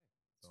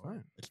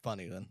it's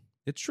funny then.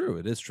 It's true.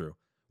 It is true.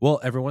 Well,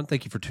 everyone,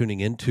 thank you for tuning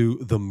in to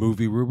the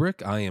Movie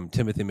Rubric. I am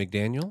Timothy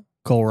McDaniel.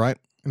 Cole Wright.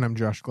 And I'm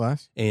Josh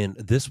Glass. And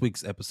this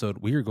week's episode,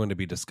 we are going to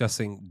be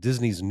discussing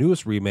Disney's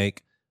newest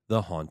remake,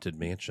 The Haunted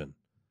Mansion.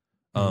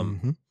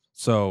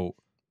 So,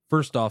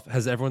 first off,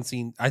 has everyone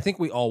seen... I think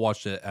we all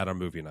watched it at our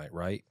movie night,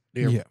 right?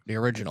 The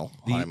original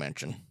Haunted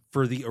Mansion.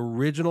 For the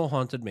original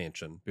Haunted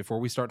Mansion, before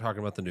we start talking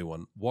about the new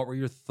one, what were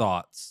your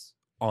thoughts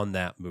on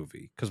that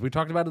movie? Because we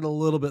talked about it a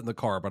little bit in the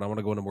car, but I want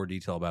to go into more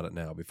detail about it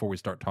now before we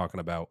start talking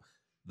about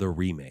the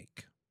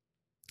remake.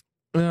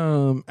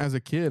 As a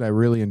kid, I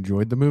really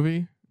enjoyed the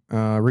movie.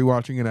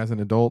 Rewatching it as an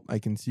adult, I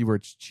can see where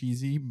it's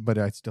cheesy, but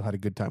I still had a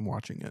good time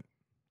watching it.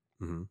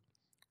 Mm-hmm.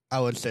 I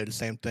would say the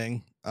same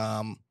thing.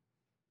 I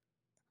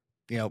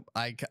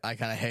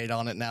kind of hate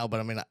on it now, but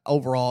I mean,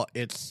 overall,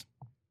 it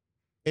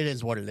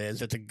is what it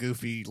is. It's a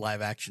goofy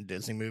live action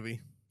Disney movie.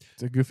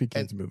 It's a goofy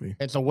kids movie.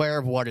 It's aware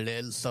of what it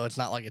is, so it's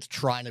not like it's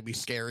trying to be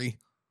scary.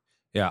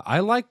 Yeah, I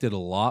liked it a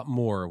lot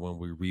more when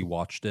we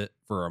rewatched it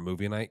for our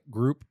movie night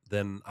group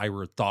than I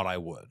thought I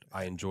would.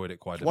 I enjoyed it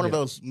quite a bit. One of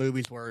those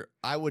movies where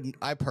I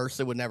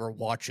personally would never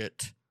watch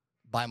it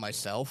by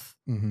myself.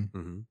 Mm-hmm.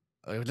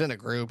 Mm-hmm. It was in a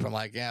group. I'm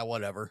like, yeah,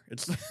 whatever.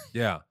 It's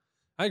Yeah,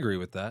 I agree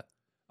with that.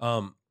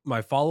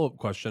 My follow-up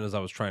question, as I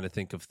was trying to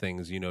think of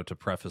things, to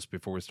preface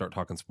before we start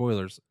talking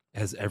spoilers,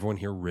 has everyone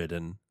here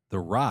ridden the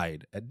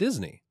ride at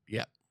Disney?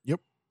 Yeah.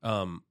 Yep.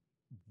 And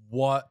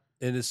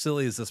as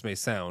silly as this may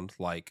sound,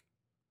 like,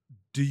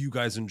 do you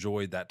guys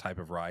enjoy that type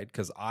of ride?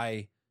 Because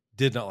I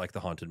did not like the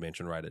Haunted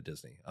Mansion ride at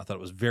Disney. I thought it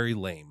was very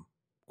lame,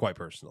 quite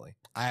personally.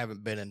 I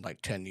haven't been in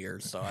like 10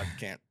 years, so I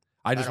can't.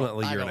 I just went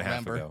a year and a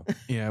half ago.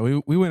 Yeah,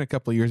 we went a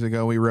couple of years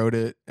ago. We rode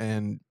it,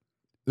 and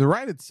the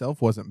ride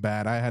itself wasn't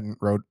bad. I hadn't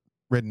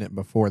ridden it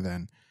before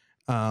then.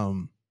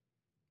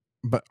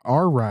 But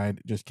our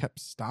ride just kept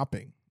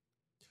stopping.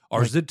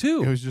 Ours did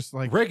too. It was just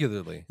like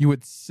regularly. You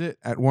would sit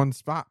at one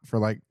spot for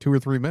like 2 or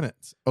 3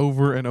 minutes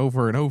over and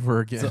over and over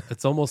again. So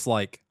it's almost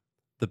like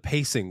the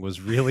pacing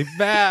was really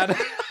bad.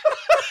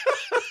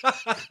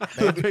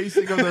 The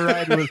pacing of the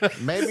ride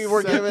was maybe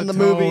we're set giving the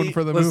tone movie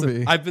for the Listen,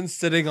 movie. I've been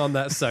sitting on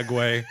that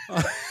Segway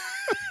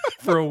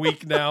for a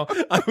week now.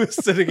 I was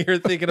sitting here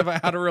thinking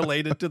about how to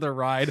relate it to the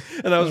ride,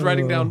 and I was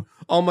writing down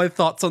all my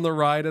thoughts on the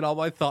ride and all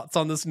my thoughts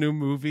on this new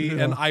movie,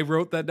 and I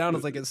wrote that down.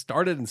 It's like it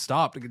started and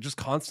stopped. It just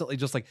constantly,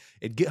 just like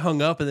it'd get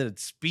hung up, and then it'd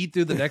speed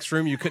through the next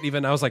room. You couldn't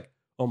even. I was like,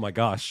 oh my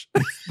gosh,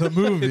 The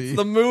movie. it's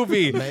the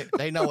movie.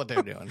 They know what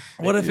they're doing.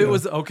 What if it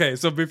was okay?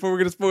 So before we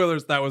get to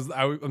spoilers,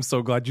 I'm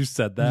so glad you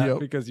said that. Yep.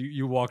 Because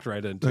you walked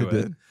right into I it.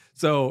 did.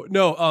 So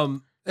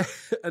no,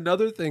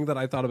 another thing that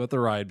I thought about the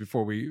ride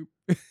before we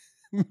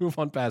move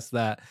on past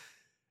that,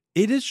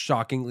 it is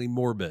shockingly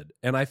morbid,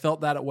 and I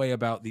felt that way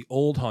about the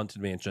old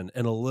Haunted Mansion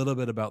and a little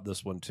bit about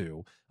this one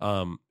too.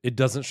 It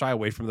doesn't shy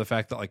away from the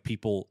fact that like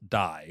people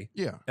die,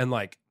 Yeah. and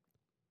like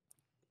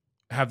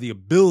have the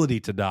ability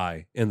to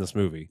die in this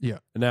movie. Yeah.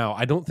 Now,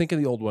 I don't think in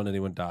the old one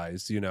anyone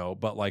dies,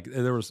 but like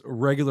there was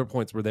regular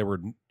points where they were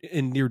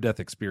in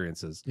near-death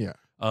experiences. Yeah.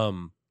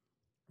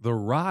 The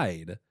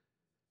ride,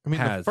 I mean,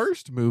 the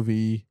first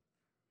movie,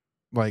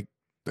 like,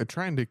 they're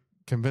trying to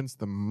convince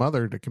the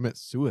mother to commit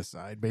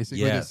suicide,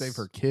 basically, Yes. to save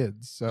her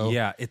kids. So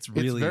yeah, it's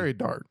really very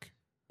dark.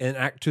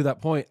 And to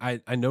that point, I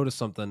noticed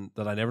something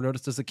that I never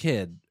noticed as a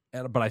kid,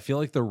 but I feel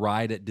like the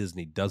ride at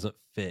Disney doesn't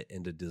fit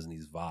into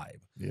Disney's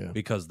vibe. Yeah.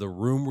 Because the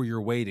room where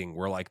you're waiting,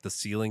 where like the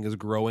ceiling is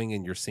growing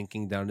and you're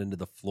sinking down into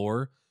the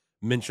floor,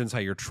 mentions how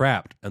you're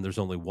trapped and there's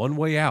only one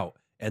way out.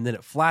 And then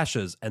it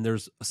flashes and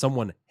there's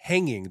someone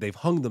hanging. They've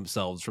hung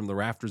themselves from the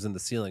rafters in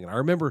the ceiling. And I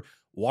remember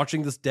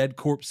watching this dead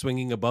corpse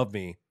swinging above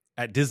me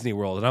at Disney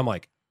World. And I'm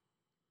like,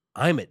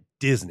 I'm at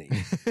Disney.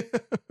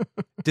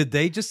 Did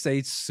they just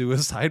say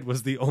suicide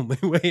was the only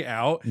way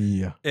out?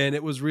 Yeah. And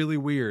it was really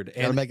weird.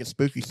 Gotta And make it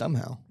spooky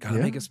somehow. gotta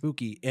Yeah. make it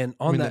spooky. And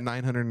I on mean, that, the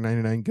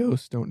 999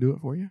 ghosts don't do it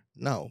for you?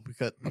 No,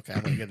 because okay,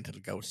 I'm gonna get into the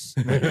ghosts.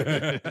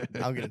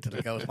 I'll get into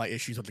the ghosts. My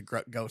issues with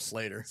the ghosts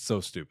later. so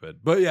stupid.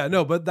 But yeah,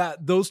 no, but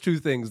those two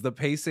things, the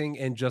pacing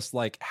and just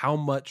like how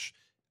much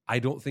I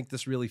don't think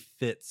this really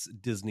fits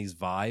Disney's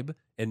vibe,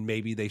 and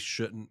maybe they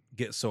shouldn't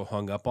get so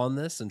hung up on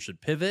this and should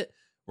pivot,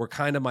 were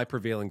kind of my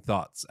prevailing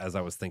thoughts as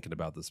I was thinking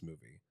about this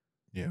movie.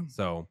 Yeah.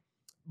 So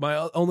my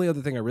only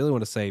other thing I really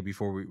want to say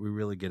before we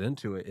really get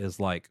into it is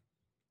like,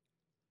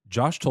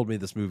 Josh told me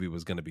this movie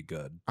was going to be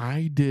good.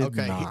 I did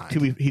Okay, not.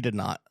 he did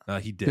not.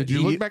 He did. Did you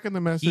He- look back in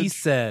the message? He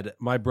said,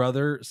 my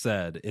brother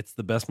said, it's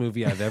the best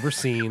movie I've ever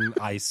seen.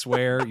 I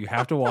swear, you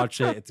have to watch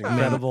it. It's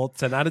incredible.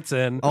 10 out of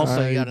 10.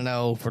 Also, I you got to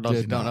know, for those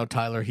who did don't know not.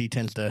 Tyler, he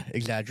tends to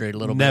exaggerate a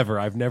little Never.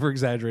 I've never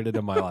exaggerated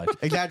in my life. bit.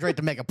 Exaggerate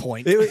to make a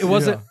point. It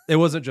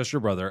wasn't just your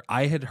brother.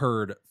 I had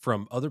heard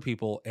from other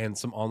people and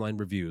some online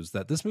reviews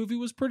that this movie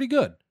was pretty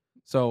good.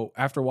 So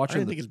after I watching,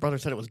 didn't think his brother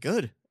said it was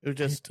good. It was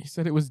just, He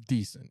said it was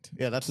decent.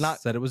 yeah, that's not.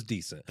 said it was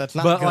decent. That's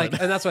not But good. like,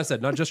 and that's what I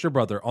said. Not just your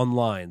brother.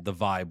 Online, the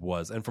vibe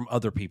was, and from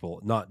other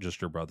people, not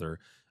just your brother,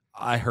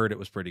 I heard it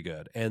was pretty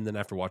good. And then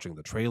after watching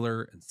the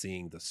trailer and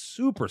seeing the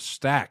super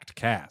stacked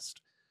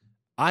cast,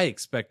 I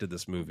expected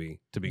this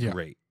movie to be Yeah.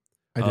 great.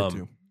 I did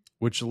too.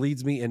 which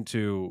leads me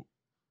into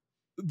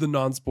the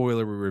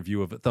non-spoiler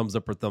review of it, thumbs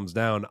up or thumbs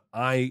down.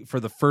 For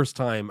the first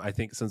time, I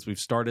think since we've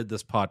started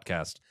this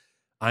podcast,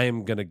 I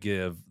am going to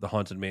give The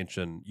Haunted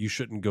Mansion, you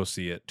shouldn't go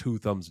see it, 2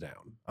 thumbs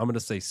down. I'm going to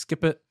say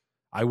skip it.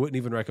 I wouldn't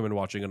even recommend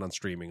watching it on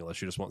streaming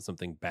unless you just want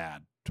something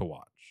bad to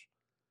watch.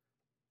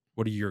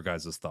 What are your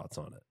guys' thoughts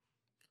on it?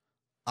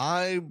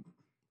 I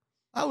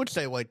would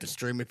say wait to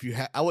stream if you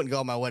I wouldn't go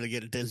on my way to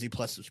get a Disney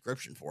Plus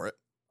subscription for it,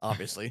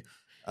 obviously.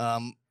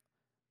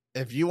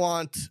 If you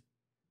want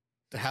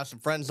to have some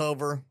friends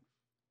over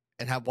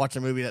and watch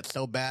a movie that's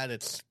so bad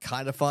it's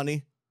kind of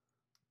funny,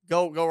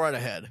 go right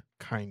ahead.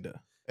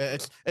 Kinda.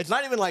 It's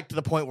not even like to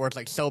the point where it's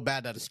like so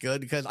bad that it's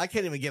good, because I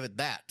can't even give it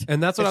that.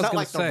 And that's what it's I was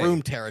going to say. It's not like The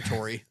Room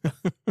territory.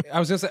 I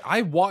was going to say,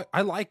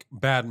 I like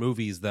bad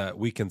movies that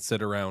we can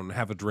sit around,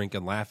 have a drink,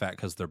 and laugh at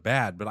because they're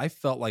bad. But I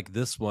felt like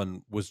this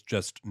one was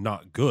just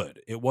not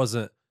good. It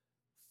wasn't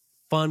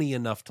funny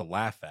enough to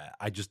laugh at.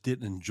 I just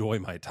didn't enjoy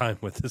my time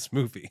with this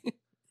movie.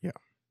 Yeah.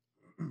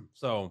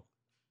 So,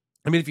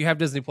 I mean, if you have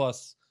Disney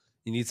Plus,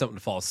 you need something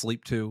to fall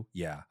asleep to.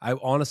 Yeah. I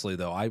honestly,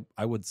 though,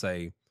 I would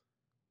say,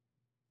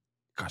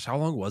 gosh, how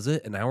long was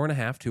it? An hour and a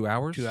half, 2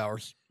 hours? 2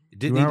 hours. It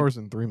 2 hours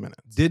and 3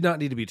 minutes. Did not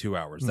need to be 2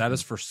 hours. That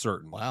is for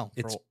certain. Wow.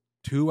 It's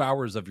 2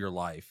 hours of your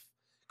life.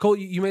 Cole,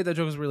 you made that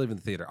joke as we were leaving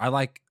the theater. I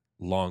like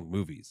long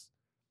movies.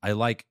 I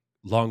like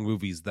long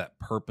movies that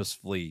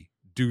purposefully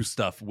do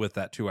stuff with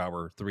that 2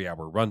 hour, 3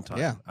 hour runtime.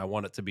 Yeah. I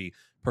want it to be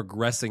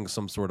progressing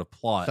some sort of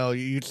plot. So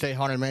you'd say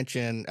Haunted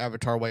Mansion,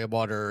 Avatar: Way of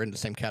Water are in the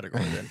same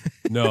category then?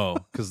 No,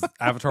 because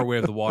Avatar: Way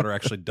of the Water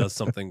actually does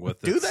something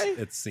with Do they?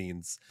 its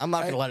scenes. I'm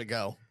not going to let it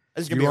go.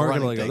 It's You going to be a are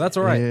running going to let it thing. go. That's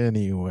all right.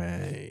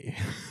 Anyway.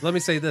 Let me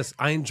say this.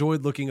 I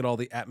enjoyed looking at all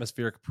the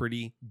atmospheric,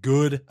 pretty,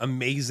 good,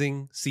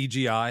 amazing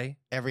CGI.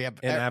 Every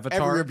Avatar.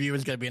 every review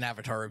is going to be an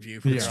Avatar review.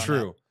 From It's here on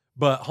true. out.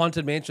 But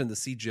Haunted Mansion, the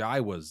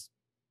CGI was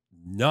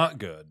not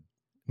good.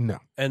 No.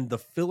 And the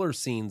filler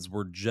scenes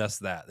were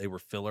just that. They were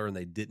filler and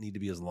they didn't need to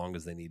be as long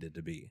as they needed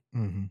to be.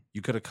 Mm-hmm.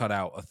 You could have cut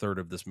out a third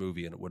of this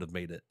movie and it would have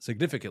made it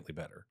significantly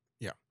better.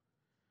 Yeah.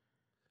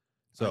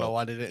 So I don't know So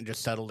why they didn't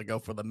just settle to go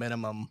for the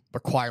minimum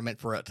requirement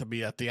for it to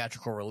be a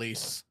theatrical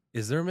release.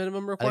 is there a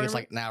minimum I think requirement? it's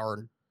like an hour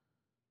and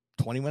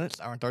 20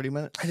 minutes, hour and 30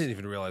 minutes. I didn't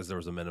even realize there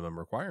was a minimum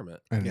requirement.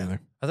 I didn't Yeah.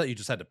 either. I thought you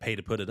just had to pay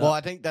to put it Well, up.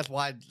 I think that's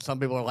why some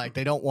people are like,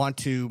 they don't want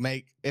to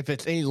make, if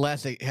it's any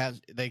less,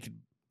 has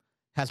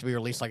to be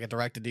released like a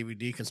direct to DVD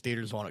because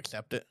theaters won't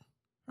accept it.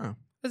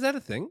 Is that a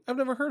thing? I've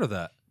never heard of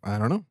that. I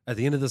don't know. At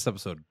the end of this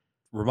episode,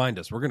 remind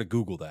us. We're going to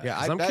Google that. Yeah,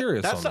 'cause I'm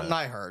curious That's on something that.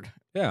 I heard.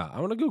 Yeah,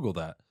 I want to Google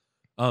that.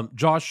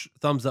 Josh,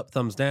 thumbs up,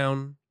 thumbs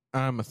down.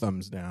 I'm a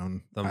thumbs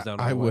down. Thumbs down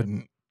all I the way.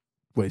 wouldn't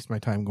waste my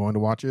time going to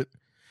watch it.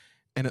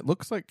 And it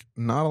looks like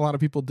not a lot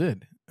of people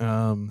did.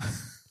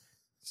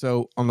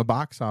 So on the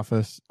box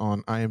office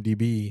on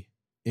IMDb,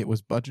 it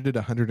was budgeted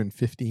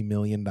 $150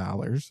 million.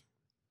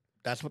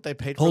 That's what they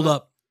paid for. Hold that?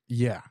 up.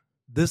 Yeah.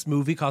 This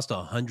movie cost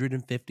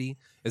 $150.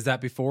 Is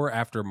that before or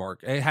after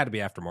It had to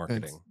be after It's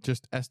marketing.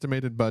 just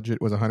estimated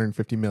budget was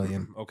 $150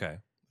 million. Okay.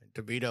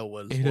 DeVito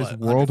was It what, has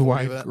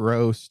worldwide 140 of it?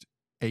 grossed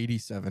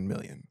 $87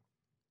 million.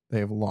 They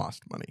have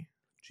lost money.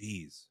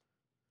 Jeez.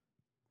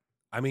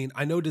 I mean,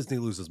 I know Disney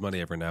loses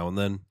money every now and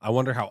then. I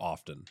wonder how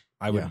often.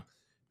 I would Yeah.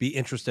 be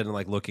interested in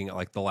like looking at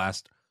like the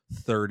last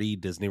 30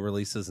 Disney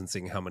releases and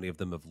seeing how many of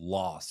them have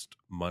lost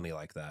money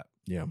like that.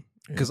 Yeah.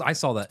 Because I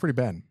saw It's that pretty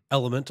bad.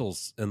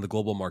 Elementals in the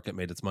global market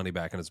made its money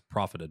back and has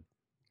profited.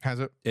 Has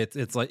it?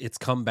 It's like it's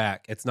come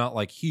back. It's not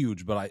like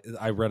huge, but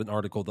I read an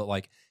article that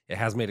like it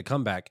has made a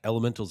comeback.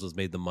 Elementals has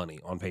made the money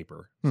on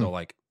paper. So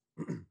like,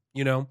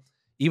 you know,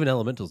 even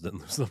Elementals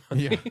didn't lose the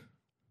money. Yeah.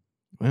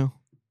 Well,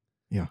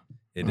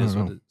 It I is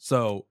don't what know. it,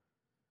 so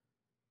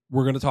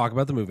we're going to talk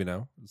about the movie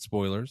now.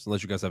 Spoilers,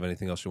 unless you guys have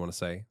anything else you want to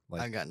say.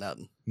 Like I got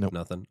nothing. Nope.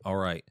 nothing. All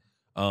right.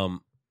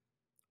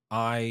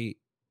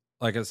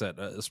 Like I said,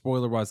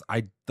 spoiler wise,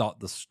 I thought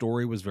the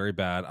story was very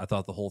bad. I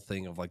thought the whole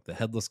thing of like the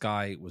headless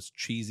guy was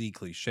cheesy,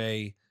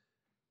 cliche,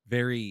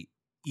 very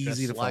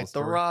easy Just to follow. like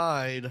the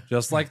ride.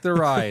 Just like the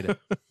ride.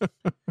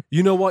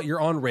 You know what? You're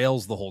on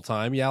rails the whole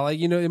time. Yeah, like,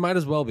 you know, it might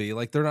as well be.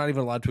 Like, they're not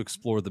even allowed to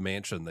explore the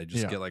mansion. They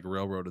just Yeah. get like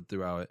railroaded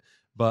throughout it.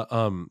 But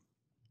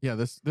yeah,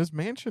 this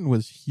mansion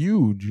was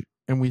huge,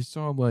 and we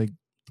saw like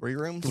 3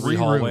 rooms? Three rooms.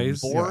 hallways.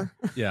 4?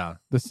 yeah.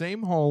 The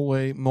same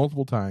hallway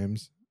multiple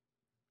times,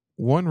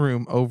 one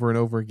room over and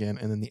over again,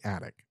 and then the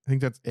attic. I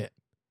think that's it.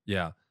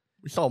 Yeah.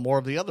 We saw more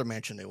of the other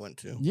mansion they went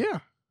to. Yeah.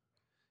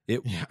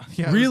 It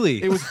Yeah.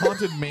 Really? It was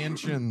haunted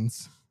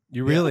mansions.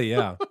 You really,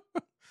 yeah.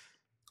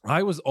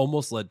 I was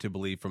almost led to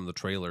believe from the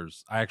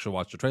trailers. I actually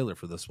watched a trailer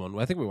for this one.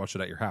 I think we watched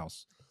it at your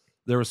house.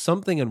 There was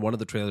something in one of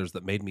the trailers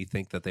that made me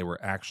think that they were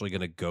actually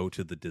going to go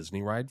to the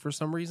Disney ride for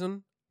some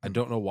reason. I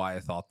don't know why I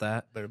thought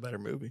that. But a better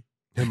movie.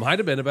 It might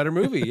have been a better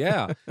movie,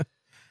 yeah.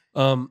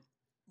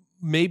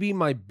 Maybe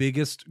my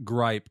biggest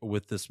gripe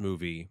with this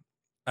movie,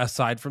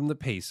 aside from the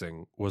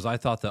pacing, was I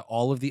thought that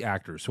all of the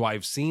actors who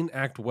I've seen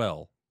act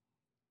well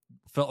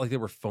felt like they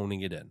were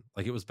phoning it in.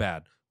 Like it was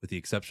bad, with the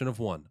exception of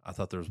one. I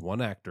thought there was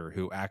one actor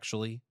who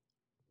actually,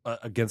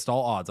 against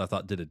all odds, I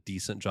thought did a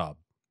decent job.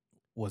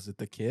 Was it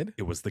the kid?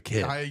 It was the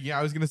kid.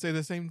 I was gonna say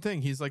the same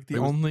thing. He's like the It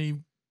was-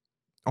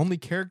 only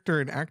character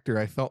and actor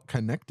I felt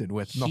connected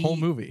with in the whole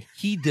movie.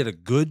 He did a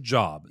good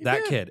job, He that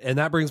did. kid. And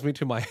that brings me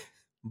to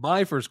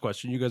my first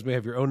question. You guys may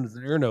have your own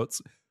in your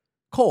notes.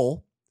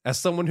 Cole, as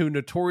someone who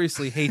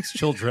notoriously hates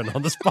children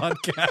on this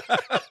podcast,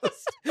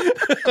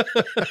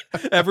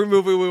 every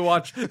movie we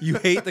watch, you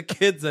hate the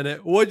kids in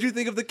it. What'd you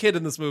think of the kid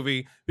in this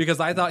movie? Because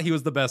I thought he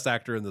was the best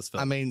actor in this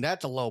film. I mean,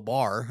 that's a low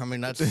bar. I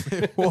mean, that's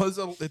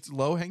It's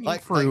low hanging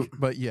fruit,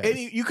 but yeah,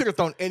 you could have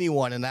thrown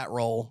anyone in that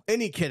role,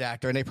 any kid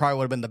actor, and they probably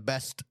would have been the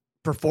best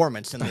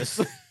performance in this.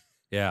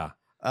 yeah.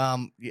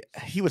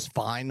 He was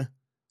fine.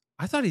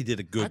 I thought he did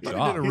a I good thought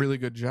job. he did a really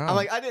good job. I'm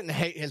like, I didn't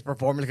hate his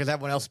performance because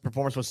everyone else's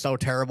performance was so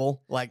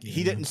terrible. Like,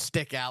 he Yeah. didn't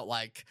stick out.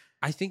 Like,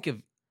 I think if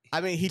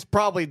I mean, he's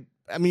probably.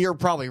 I mean, you're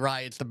probably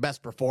right. It's the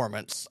best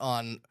performance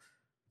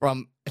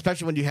from,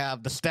 especially when you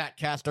have the stat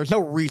cast. There's no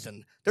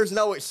reason. There's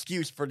no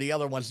excuse for the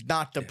other ones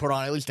not to put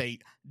on at least a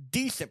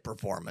decent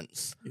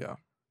performance. yeah,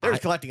 They're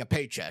just collecting a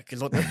paycheck.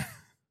 Is what they're,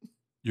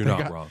 you're They not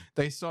got- wrong.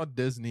 they saw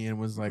Disney and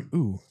was like,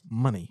 "Ooh,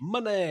 money."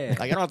 Money.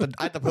 like. I don't have to.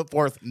 I have to put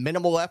forth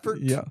minimal effort.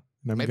 Yeah,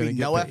 and I'm Maybe gonna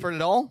get no paid. effort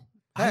at all.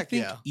 I Heck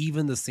think yeah.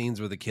 even the scenes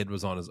where the kid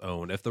was on his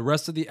own, if the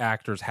rest of the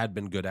actors had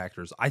been good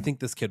actors, I think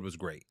this kid was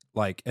great.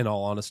 Like, in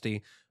all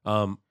honesty,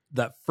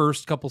 that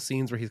first couple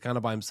scenes where he's kind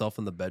of by himself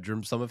in the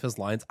bedroom, some of his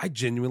lines I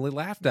genuinely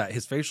laughed at.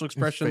 His facial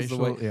expressions, the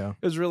way Yeah,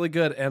 it was really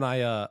good, and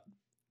I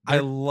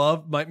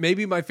love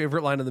my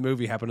favorite line in the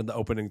movie happened in the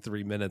opening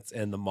 3 minutes,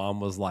 and the mom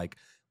was like,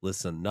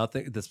 "Listen,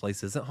 nothing. This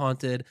place isn't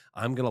haunted.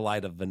 I'm gonna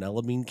light a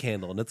vanilla bean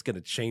candle, and it's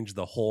gonna change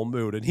the whole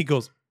mood." And he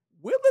goes,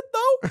 "Will it though?"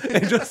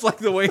 And just like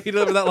the way he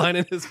delivered that line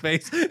in his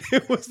face,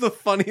 it was the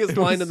funniest It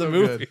line was in the so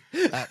movie.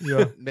 That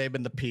Yeah. may have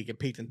been the peak. It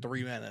peaked in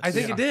 3 minutes. I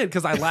think Yeah. it did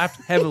because I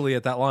laughed heavily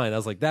at that line. I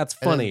was like, "That's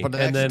funny." For the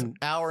And next then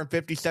hour and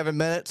 57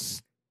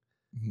 minutes.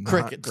 Not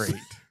Crickets. great.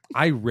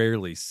 I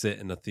rarely sit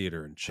in a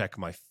theater and check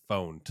my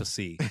phone to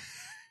see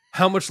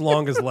how much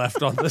long is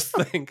left on this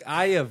thing.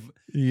 I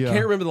Yeah,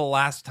 can't remember the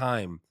last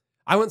time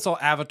I went and saw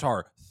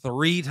Avatar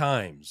 3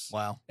 times.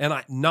 Wow. And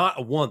I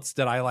not once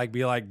did I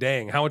be like,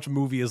 dang, how much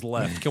movie is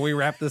left? Can we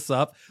wrap this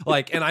up?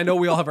 Like, and I know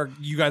we all have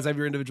you guys have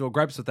your individual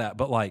gripes with that,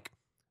 but like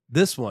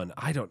this one,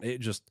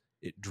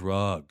 it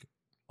drug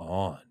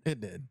on.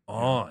 it did.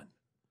 On.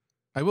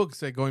 I will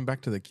say, going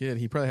back to the kid,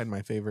 he probably had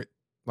my favorite.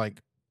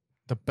 Like,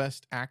 the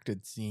best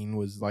acted scene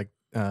was like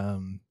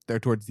there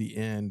towards the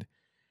end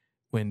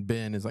when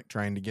Ben is like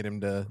trying to get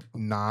him to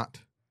not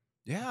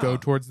Yeah. go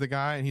towards the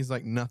guy, and he's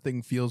like,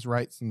 "Nothing feels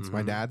right since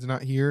my Mhm. dad's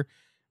not here."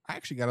 I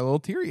actually got a little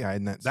teary eyed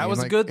in that. That scene. was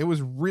Like, good. It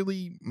was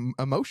really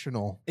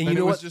emotional, And you it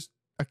know was what? just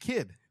a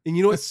kid. And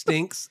you know what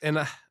stinks? And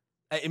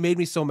it made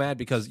me so mad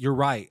because you're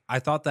right. I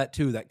thought that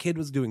too. That kid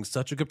was doing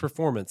such a good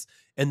performance,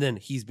 and then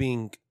he's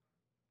being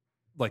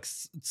like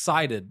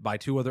sided by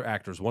 2 other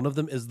actors. One of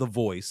them is the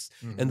voice,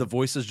 and the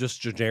voice is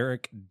just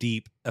generic,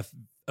 deep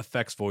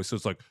effects voice. So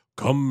it's like,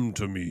 "Come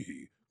to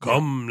me,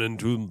 come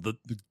into the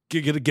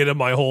get in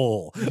my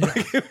hole."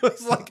 Like, it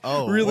was like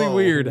really whoa,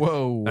 weird.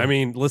 Whoa! I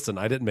mean, listen,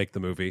 I didn't make the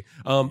movie.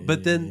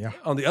 But then Yeah.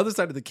 on the other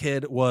side of the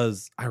kid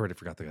was I already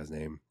forgot the guy's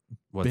name.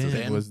 What's Ben his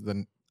name? Ben? was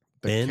the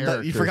Ben? You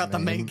character's forgot the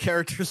main name.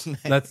 character's name.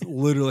 That's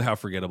literally how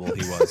forgettable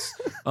he was.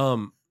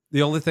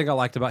 The only thing I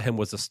liked about him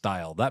was the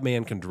style. That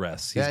man can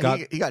dress. he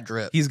got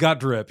drip. He's got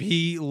drip.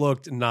 He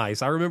looked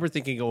nice. I remember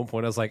thinking at one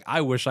point, I was like,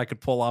 I wish I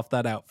could pull off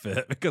that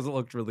outfit because it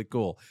looked really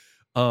cool.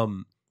 But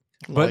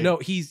Like, no,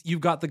 you've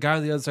got the guy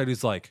on the other side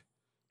who's like,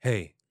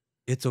 "Hey,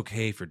 it's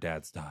okay if your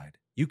dad's died.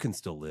 You can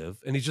still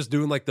live." And he's just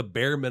doing like the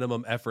bare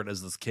minimum effort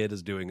as this kid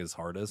is doing his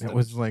hardest. It And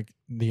was like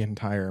the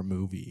entire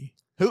movie.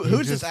 who's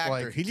this just, actor?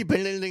 like- Has he been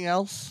in anything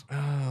else?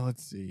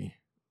 Let's see.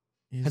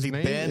 His Has he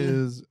name been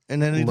is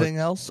In anything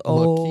else?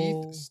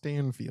 Lakeith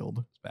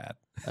Stanfield. bad.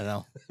 I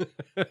know.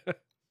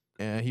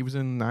 He was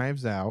in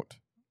Knives Out.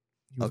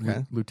 He was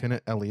Okay.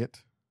 Lieutenant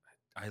Elliot,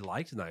 I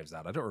liked Knives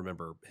Out. I don't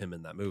remember him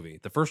in that movie.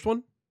 The first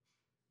one?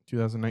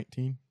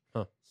 2019.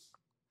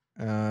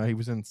 Huh. He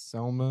was in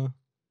Selma.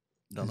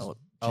 Don't know.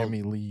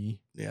 Jimmy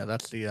Lee. Yeah,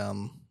 that's the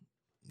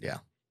yeah.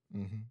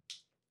 Mm-hmm.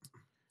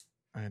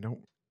 I don't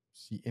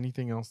see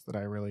anything else that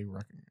I really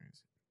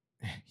recognize.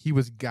 He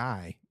was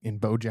Guy in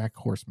BoJack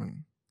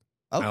Horseman.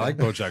 Okay. I like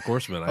BoJack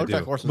Horseman. I do.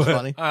 BoJack Horseman's But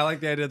funny. I like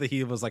the idea that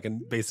he was like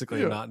basically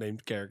a Yeah. not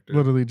named character.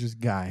 Literally just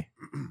Guy.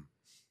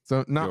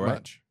 So not You all right?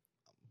 much.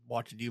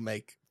 Watching you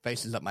make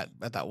faces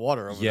at that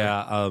water over there.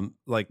 Yeah,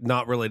 like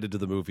not related to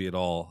the movie at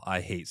all.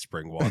 I hate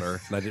spring water,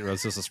 and I didn't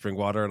realize this was spring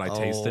water, and I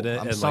tasted it.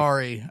 I'm and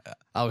sorry.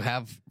 I'll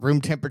have room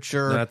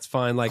temperature, that's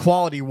fine. Like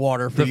quality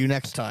water for the you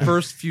next time.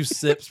 first few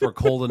sips were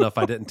cold enough,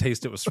 I didn't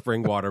taste it was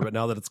spring water. But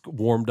now that it's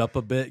warmed up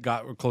a bit,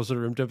 got closer to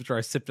room temperature,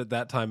 I sipped it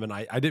that time, and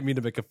I didn't mean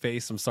to make a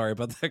face. I'm sorry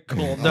about that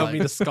cold. Don't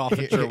mean to scoff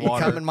at your you come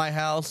water. in my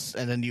house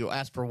and then you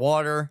ask for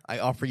water. I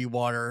offer you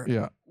water.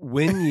 Yeah.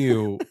 When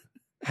you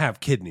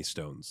have kidney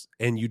stones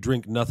and you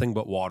drink nothing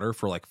but water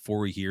for like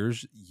 4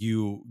 years,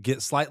 you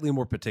get slightly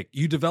more particular.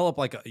 You develop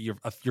like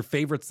your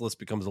favorites list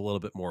becomes a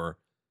little bit more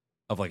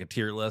of like a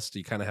tier list.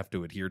 You kind of have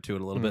to adhere to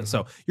it a little bit.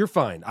 So you're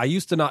fine. I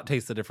used to not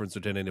taste the difference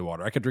between any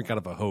water. I could drink out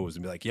of a hose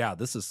and be like, yeah,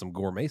 this is some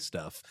gourmet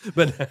stuff.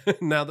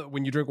 But now that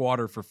when you drink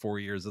water for 4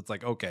 years, it's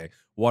like, okay,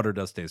 water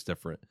does taste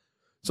different.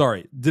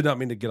 Sorry, did not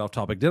mean to get off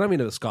topic. Did not mean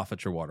to scoff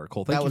at your water.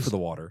 Cole, thank you for the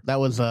water. That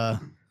was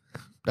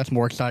that's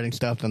more exciting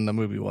stuff than the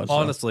movie was.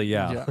 Honestly,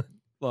 yeah.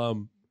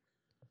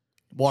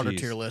 Water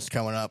tier list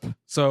coming up.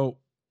 So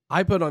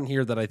I put on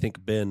here that I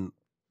think Ben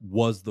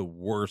was the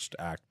worst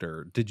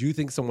actor. Did you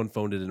think someone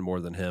phoned it in more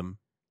than him?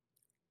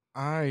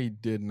 I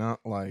did not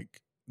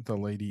like the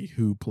lady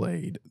who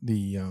played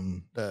the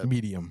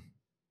medium.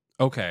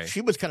 Okay.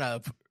 She was kind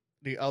of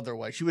the other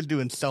way. She was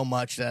doing so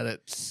much that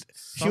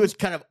she was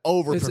kind of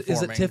overperforming.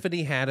 Is it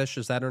Tiffany Haddish?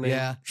 Is that her name?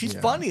 Yeah. She's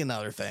funny in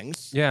other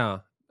things. Yeah.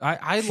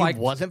 She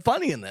wasn't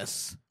funny in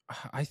this.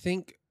 I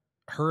think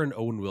her and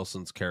Owen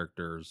Wilson's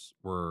characters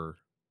were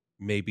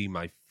maybe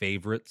my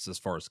favorites as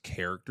far as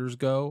characters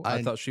go.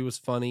 I thought she was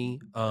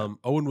funny.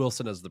 Owen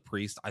Wilson as the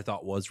priest, I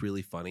thought was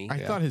really funny. I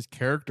thought his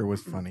character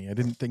was funny. I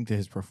didn't think that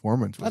his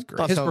performance was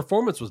great. His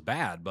performance was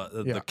bad, but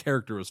the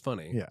character was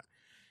funny. Yeah.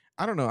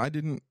 I don't know. I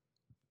didn't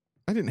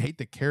hate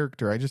the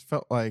character. I just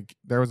felt like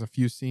there was a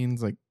few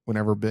scenes, like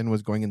whenever Ben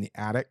was going in the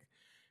attic,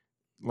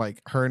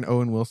 like her and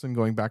Owen Wilson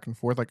going back and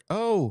forth, like,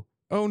 oh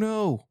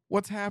no,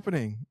 what's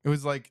happening? It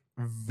was like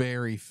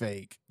very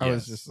fake. I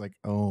was just like,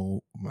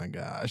 oh my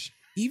gosh.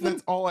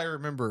 That's all I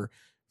remember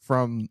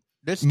from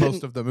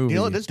most of the movie.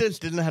 You know, this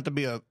didn't have to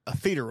be a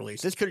theater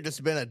release. This could have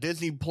just been a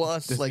Disney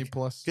Plus.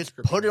 Just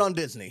put it on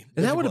Disney.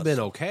 And that would have been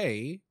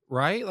okay,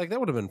 right? Like that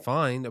would have been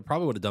fine. It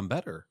probably would have done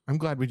better. I'm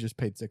glad we just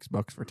paid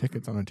 $6 for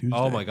tickets on a Tuesday.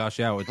 Oh my gosh,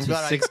 yeah, with $6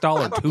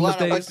 I'm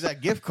glad I Tuesdays.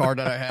 that gift card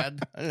that I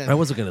had. I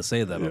wasn't going to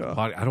say that.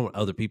 I don't want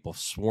other people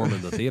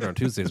swarming the theater on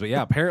Tuesdays, but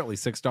yeah, apparently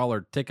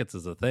 $6 tickets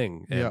is a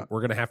thing, and we're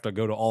going to have to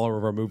go to all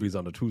of our movies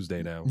on a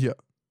Tuesday now. Yeah,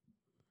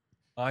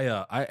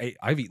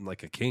 I've eaten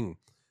like a king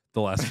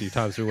the last few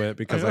times we went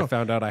because I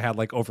found out I had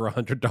like over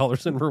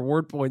 $100 in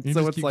reward points. You so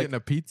just it's keep like getting a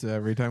pizza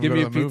every time. Give we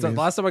me go a to the pizza. movies.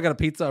 Last time I got a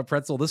pizza, a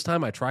pretzel. This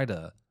time I tried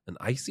an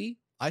icy.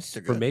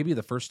 For maybe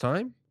the first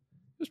time.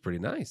 It was pretty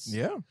nice.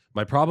 Yeah.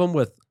 My problem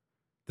with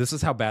this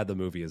is how bad the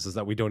movie is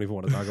that we don't even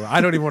want to talk about.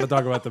 I don't even want to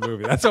talk about the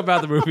movie. That's how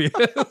bad the movie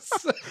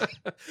is.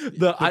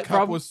 the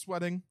cup was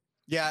sweating.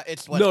 Yeah,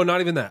 it's sweating. No,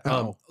 not even that.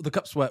 The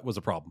cup sweat was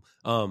a problem.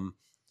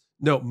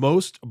 No,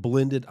 most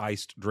blended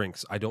iced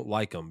drinks, I don't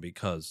like them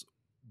because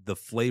the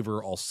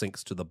flavor all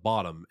sinks to the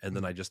bottom and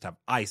then I just have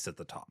ice at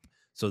the top.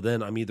 So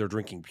then I'm either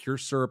drinking pure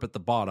syrup at the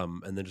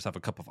bottom and then just have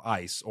a cup of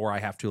ice, or I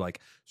have to like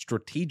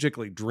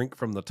strategically drink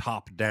from the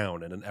top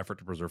down in an effort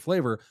to preserve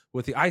flavor.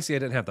 With the icy, I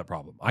didn't have that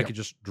problem. I could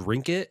just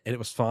drink it and it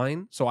was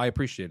fine. So I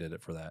appreciated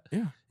it for that.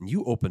 Yeah. And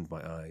you opened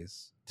my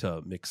eyes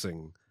to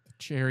mixing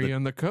cherry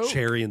and the Coke.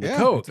 Cherry and the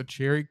Coke. It's a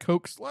cherry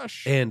Coke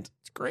slush. And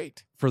it's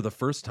great. For the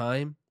first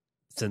time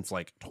since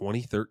like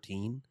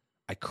 2013,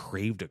 I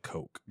craved a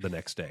Coke the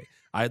next day.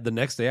 The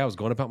next day I was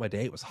going about my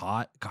day. It was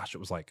hot. Gosh, it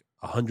was like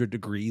 100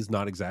 degrees,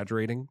 not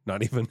exaggerating,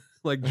 not even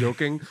like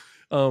joking.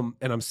 And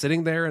I'm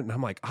sitting there and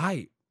I'm like,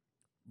 I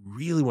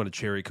really want a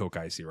cherry Coke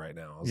icy right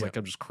now. I was like,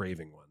 I'm just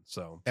craving one.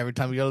 So every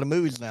time we go to the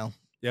movies now.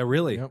 Yeah,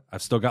 really. Yep.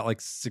 I've still got like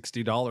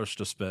 $60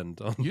 to spend.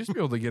 You used to be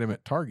able to get them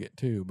at Target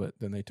too, but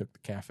then they took the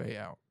cafe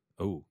out.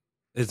 Oh.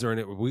 Is there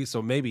any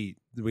so maybe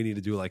we need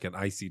to do like an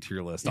icy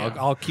tier list. Yeah.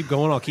 I'll keep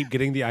going. I'll keep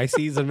getting the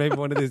ices, and maybe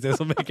one of these days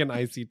we'll make an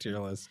icy tier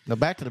list. No,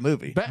 back to the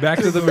movie. Back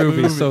to the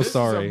movie. So this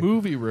sorry. Is a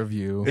movie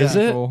review. Is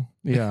it?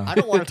 Yeah. I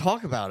don't want to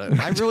talk about it.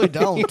 I really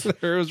don't.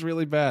 It was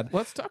really bad.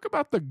 Let's talk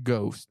about the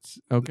ghosts.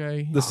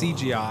 Okay. The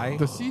CGI.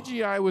 The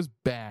CGI was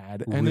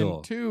bad, and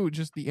then two,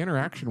 just the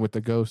interaction with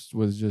the ghosts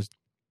was just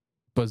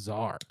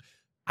bizarre.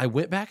 I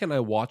went back and I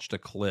watched a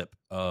clip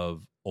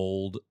of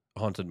old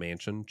Haunted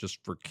Mansion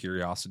just for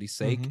curiosity's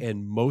sake,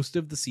 and most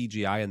of the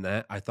CGI in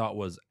that I thought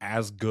was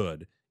as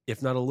good,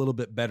 if not a little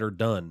bit better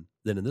done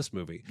than in this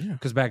movie.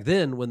 Because back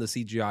then, when the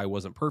CGI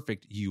wasn't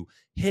perfect, you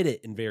hid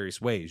it in various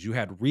ways. You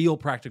had real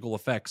practical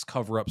effects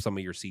cover up some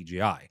of your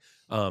CGI.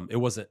 It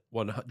wasn't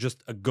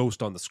just a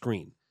ghost on the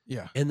screen.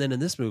 Yeah. And then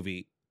in this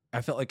movie,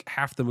 I felt like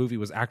half the movie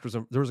was actors.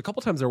 There was a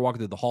couple times they were walking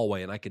through the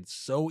hallway, and I could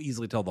so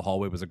easily tell the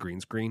hallway was a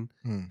green screen.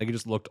 Like it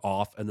just looked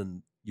off, and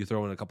then you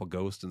throw in a couple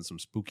ghosts and some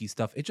spooky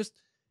stuff. It just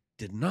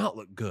did not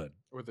look good.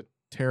 Or the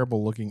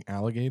terrible looking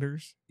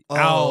alligators.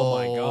 Oh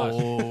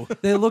my gosh.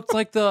 They looked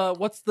like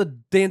what's the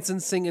dancing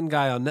singing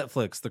guy on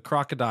Netflix? The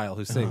crocodile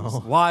who sings.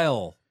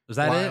 Lyle. Is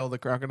that Lyle it? the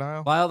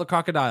crocodile? Lyle the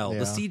crocodile. Yeah.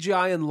 The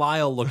CGI in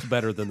Lyle looked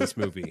better than this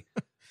movie.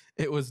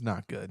 It was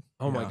not good.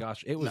 Oh my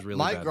gosh. It was really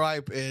My bad.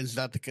 gripe is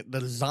that the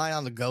design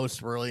on the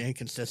ghosts were really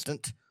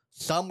inconsistent.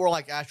 Some were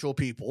like actual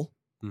people,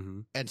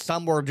 and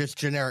some were just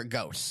generic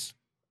ghosts.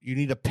 You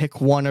need to pick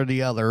one or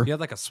the other. You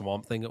had like a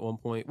swamp thing at one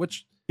point,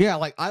 which... Yeah,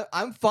 like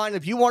I'm fine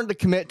if you wanted to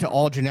commit to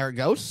all generic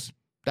ghosts.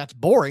 That's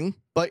boring,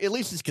 but at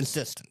least it's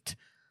consistent.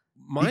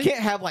 You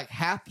can't have like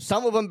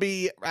some of them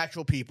be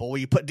actual people where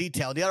you put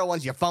detail. The other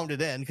ones you phoned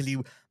it in because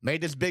you made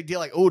this big deal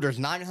like, oh, there's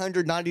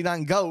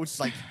 999 ghosts.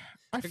 Like,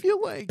 I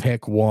feel like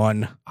pick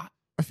one.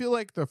 I feel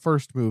like the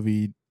first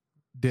movie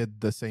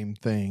did the same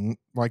thing.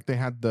 Like they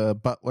had the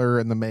butler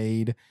and the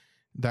maid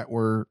that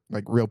were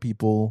like real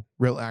people,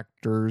 real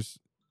actors,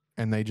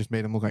 and they just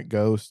made them look like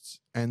ghosts.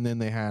 And then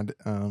they had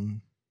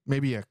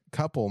maybe a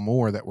couple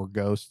more that were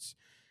ghosts.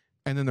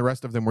 And then the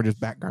rest of them were just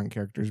background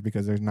characters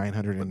because there's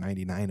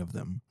 999 of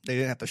them. They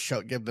didn't have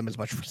to give them as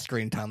much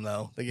screen time,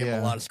 though. They gave them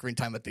a lot of screen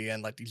time at the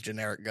end, like these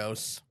generic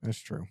ghosts. That's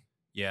true.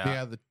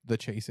 Yeah. The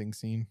chasing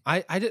scene.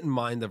 I didn't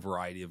mind the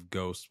variety of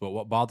ghosts, but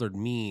what bothered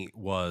me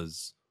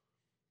was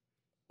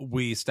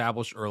we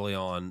established early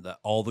on that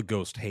all the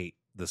ghosts hate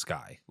this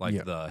guy,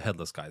 like the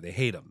headless guy. They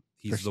hate him.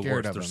 He's the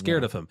worst. They're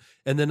scared of him.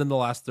 And then in the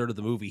last third of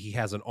the movie, he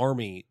has an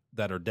army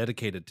that are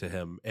dedicated to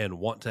him and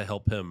want to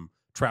help him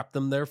trap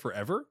them there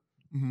forever.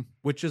 Mm-hmm.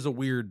 Which is a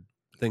weird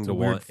thing to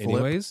want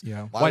anyways.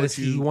 Yeah. Why does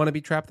he want to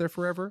be trapped there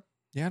forever?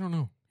 Yeah, I don't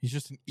know. He's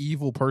just an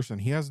evil person.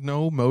 He has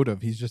no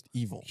motive. He's just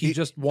evil. He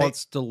just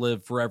wants to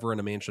live forever in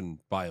a mansion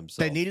by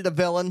himself. They needed a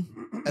villain,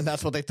 and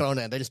that's what they thrown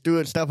in. They just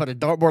do stuff at a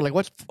dartboard. Like,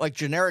 what's like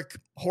generic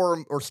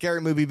horror or scary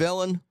movie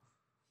villain?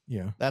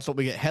 Yeah. That's what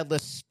we get.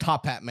 Headless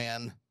top hat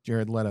man.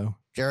 Jared Leto.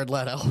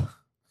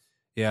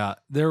 Yeah.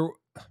 They're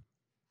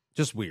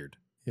just weird.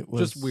 It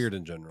was just weird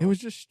in general. It was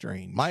just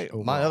strange. My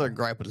other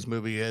gripe with this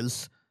movie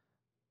is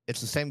it's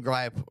the same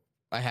gripe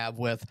I have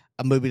with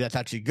a movie that's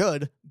actually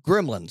good,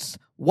 Gremlins.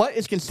 What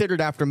is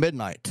considered after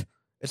midnight?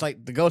 It's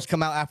like the ghosts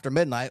come out after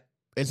midnight.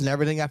 Isn't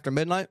everything after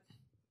midnight?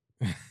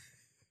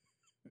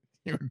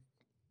 You're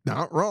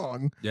not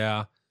wrong.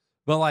 Yeah.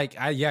 But like,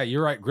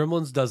 you're right.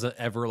 Gremlins doesn't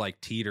ever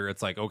like teeter.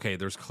 It's like, okay,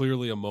 there's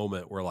clearly a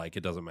moment where like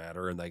it doesn't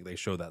matter. And like they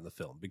show that in the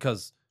film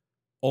because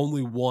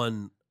only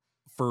one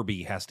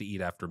Furby has to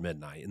eat after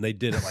midnight. And they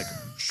did it like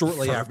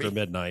shortly after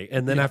midnight.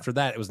 And then after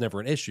that, it was never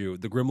an issue.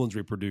 The Gremlins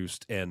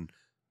reproduced and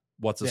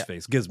what's his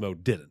face?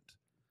 Gizmo didn't.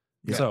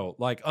 Yeah. So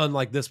like,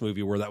 unlike this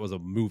movie where that was a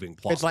moving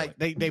plot. It's like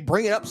they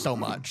bring it up so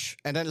much.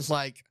 And then it's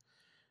like,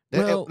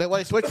 when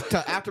they switch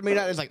to after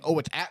midnight, it's like, oh,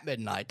 it's at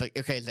midnight. Like,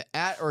 okay, is it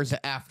at or is it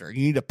after?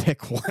 You need to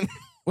pick one.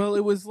 Well,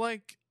 it was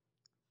like,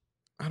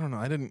 I don't know.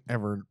 I didn't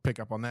ever pick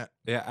up on that.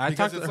 Yeah, I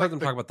heard them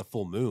talk about the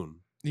full moon.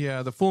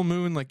 Yeah, the full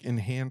moon like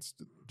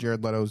enhanced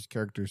Jared Leto's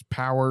character's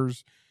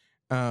powers.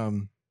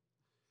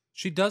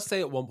 She does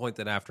say at one point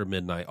that after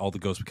midnight, all the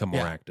ghosts become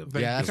more active.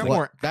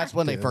 That's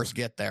when they first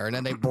get there, and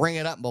then they bring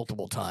it up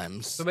multiple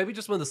times. So maybe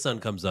just when the sun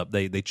comes up,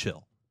 they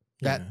chill.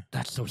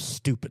 That's so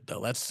stupid,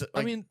 though. That's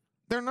I mean,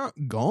 they're not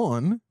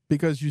gone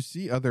because you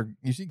see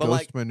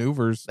ghost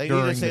maneuvers. They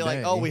during need to say the like,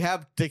 day.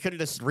 oh, they could have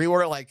just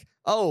reworded like,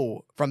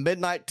 oh, from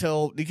midnight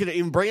till you could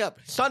even bring up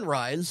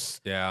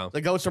sunrise. Yeah,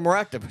 the ghosts are more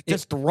active.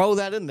 Just throw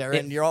that in there,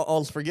 and you're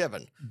all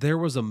forgiven. There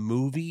was a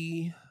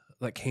movie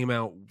that came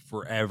out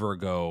forever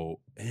ago.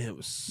 And it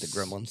was The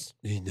Gremlins.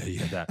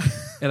 Yeah, that.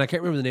 And I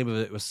can't remember the name of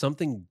it. It was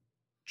something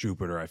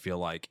Jupiter, I feel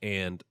like,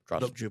 and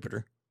Drops of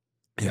Jupiter.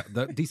 Yeah,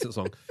 that decent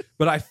song.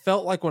 But I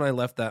felt like when I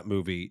left that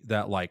movie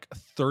that like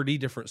 30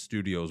 different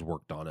studios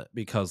worked on it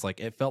because like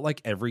it felt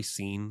like every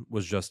scene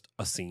was just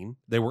a scene.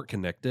 They weren't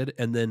connected.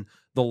 And then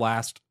the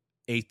last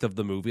eighth of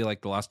the movie,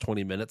 like the last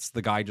 20 minutes,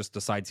 the guy just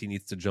decides he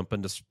needs to jump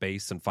into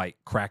space and fight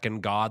Kraken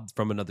gods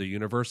from another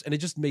universe. And it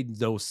just made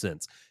no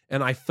sense.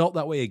 And I felt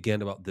that way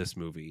again about this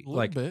movie.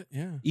 Like bit,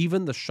 yeah.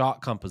 Even the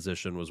shot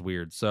composition was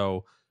weird.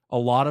 So a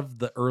lot of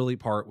the early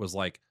part was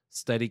like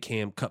steady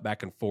cam, cut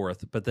back and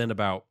forth. But then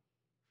about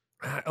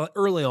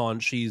early on,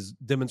 she's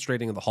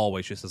demonstrating in the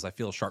hallway. She says, I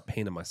feel a sharp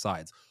pain in my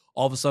sides.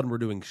 All of a sudden, we're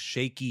doing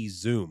shaky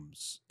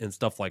zooms and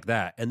stuff like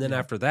that. And then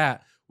after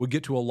that, we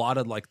get to a lot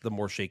of like the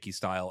more shaky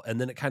style. And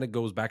then it kind of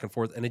goes back and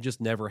forth. And it just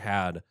never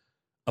had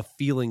a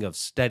feeling of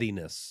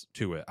steadiness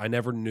to it. I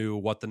never knew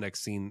what the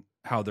next scene,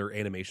 how their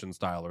animation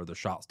style or the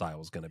shot style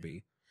was going to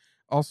be.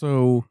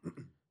 Also,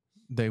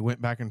 they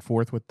went back and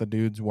forth with the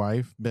dude's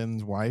wife,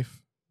 Ben's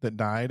wife that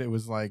died. It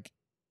was like,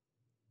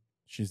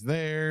 she's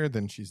there,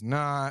 then she's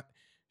not.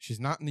 She's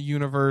not in the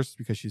universe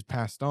because she's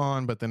passed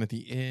on, but then at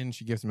the end,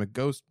 she gives him a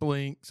ghost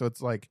blink. So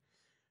it's like,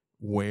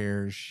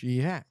 where's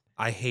she at?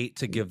 I hate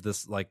to give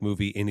this like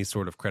movie any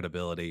sort of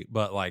credibility,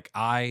 but like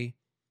I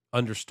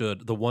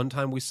understood the one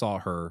time we saw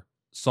her,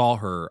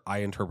 I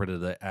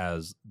interpreted it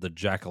as the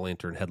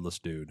jack-o'-lantern headless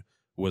dude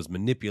was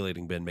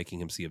manipulating Ben, making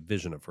him see a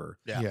vision of her.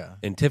 Yeah.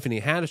 And Tiffany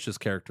Haddish's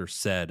character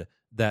said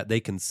that they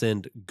can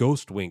send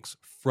ghost winks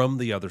from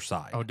the other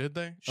side. Oh, did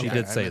they? She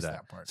did say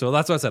that. So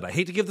that's what I said. I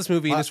hate to give this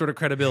movie any sort of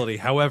credibility.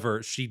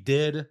 However, she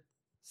did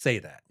say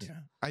that. Yeah.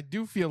 I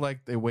do feel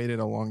like they waited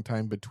a long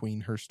time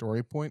between her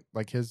story point.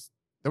 Like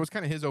that was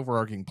kind of his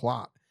overarching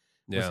plot.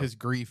 Was his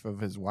grief of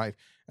his wife.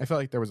 I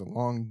felt like there was a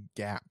long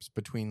gaps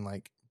between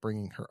like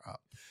bringing her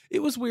up.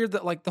 It was weird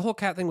that like the whole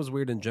cat thing was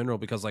weird in general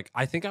because like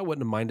I think I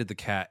wouldn't have minded the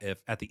cat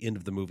if at the end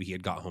of the movie he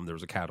had got home there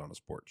was a cat on his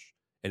porch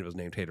and it was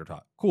named Tater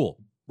Tot. Cool,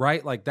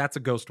 right? Like that's a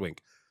ghost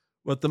wink.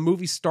 But the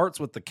movie starts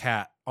with the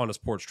cat on his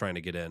porch trying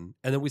to get in,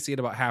 and then we see it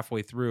about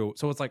halfway through.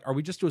 So it's like, are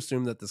we just to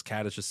assume that this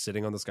cat is just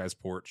sitting on this guy's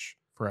porch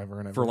forever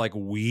and ever for like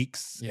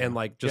weeks and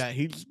like just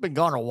he's been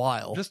gone a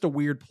while. Just a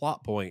weird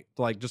plot point.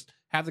 Like just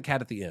have the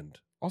cat at the end.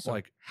 Also,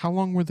 like how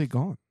long were they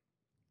gone?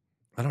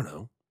 I don't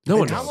know. No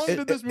one How knows. long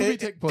did this movie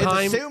take place?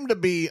 It's assumed to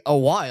be a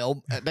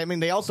while. I mean,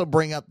 they also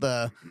bring up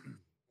what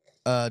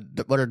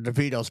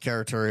DeVito's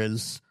character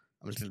is.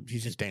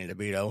 He's just Danny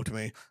DeVito to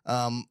me.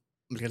 I'm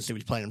just gonna see if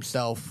he's playing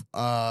himself.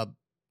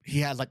 He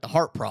has like the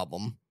heart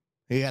problem.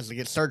 He has to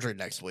get surgery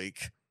next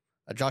week.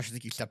 Josh, I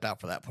think he stepped out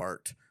for that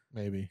part.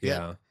 Maybe.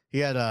 Yeah. He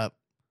had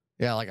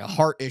like a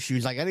heart issue.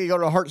 He's like, I need to go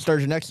to a heart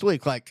surgeon next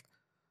week. Like,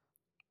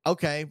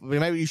 okay,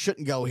 maybe you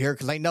shouldn't go here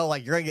because they know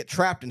like you're gonna get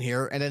trapped in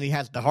here. And then he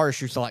has the heart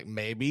issue, so like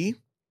maybe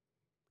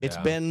it's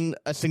been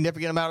a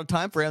significant amount of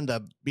time for him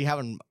to be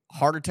having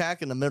heart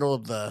attack in the middle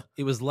of the.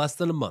 It was less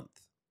than a month.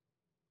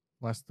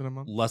 Less than a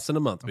month? Less than a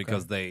month Okay.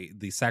 because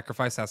the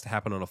sacrifice has to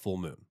happen on a full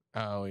moon.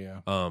 Oh, yeah.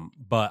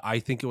 But I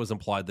think it was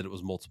implied that it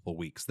was multiple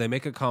weeks. They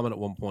make a comment at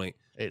one point,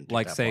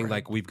 like saying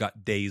like we've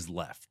got days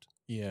left.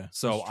 Yeah.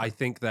 So I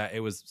think that it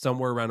was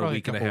somewhere around Probably a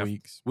week and a half.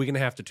 weeks. Week and a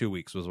half to 2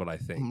 weeks was what I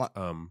think.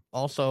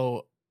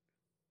 Also,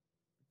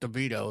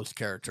 DeVito's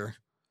character,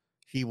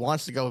 he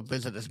wants to go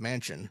visit this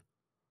mansion,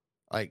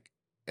 like,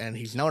 and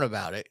he's known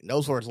about it,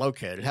 knows where it's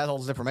located, it has all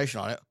this information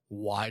on it.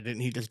 Why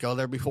didn't he just go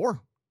there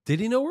before? Did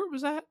he know where it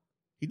was at?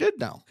 He did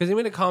know Because he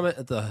made a comment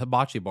at the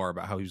hibachi bar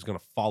about how he was going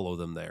to follow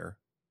them there.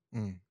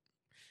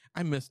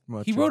 I missed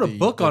much. He wrote a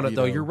book on it,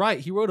 though. DeVito. You're right.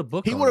 He wrote a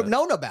book He on would have it.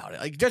 known about it.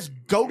 Like, just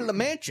go to the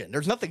mansion.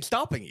 There's nothing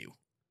stopping you.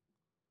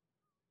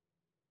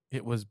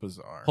 It was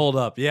bizarre. Hold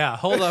up. Yeah.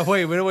 Hold up.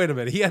 Wait a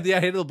minute. He had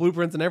the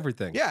blueprints and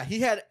everything. Yeah, he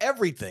had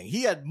everything.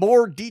 He had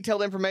more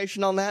detailed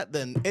information on that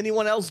than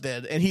anyone else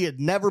did, and he had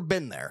never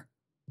been there.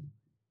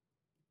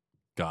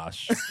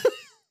 Gosh.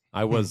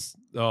 I was,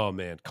 oh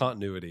man,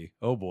 continuity.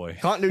 Oh boy.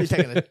 Continuity's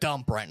taking a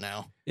dump right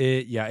now.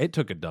 It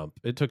took a dump.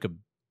 It took a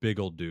big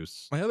old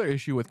deuce. My other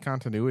issue with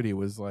continuity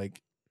was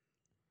like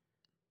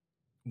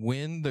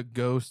when the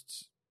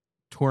ghosts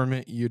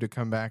torment you to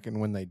come back and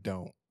when they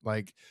don't.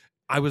 Like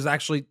I was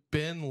actually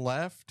Ben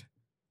left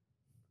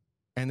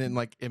and then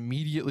like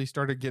immediately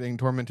started getting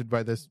tormented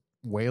by this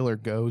whaler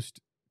ghost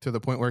to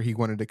the point where he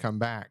wanted to come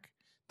back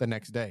the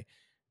next day.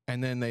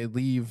 And then they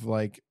leave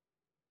like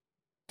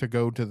to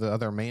go to the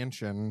other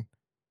mansion.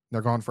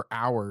 They're gone for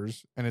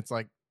hours and it's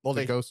like Well,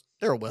 the ghost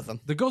they were with him.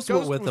 the ghost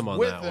went with was them on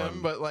with that him,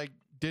 one. but like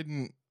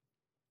didn't.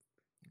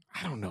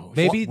 I don't know.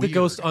 Maybe the Weird.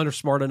 ghosts are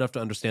smart enough to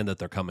understand that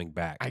they're coming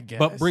back. I guess.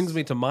 But brings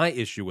me to my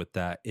issue with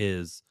that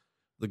is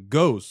the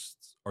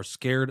ghosts are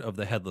scared of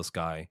the headless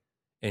guy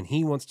and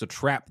he wants to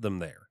trap them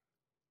there.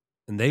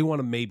 And they want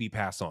to maybe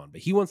pass on,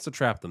 but he wants to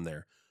trap them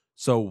there.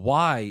 So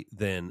why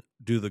then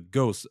do the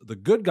ghosts, the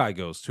good guy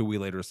ghosts, who we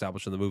later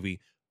establish in the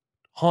movie,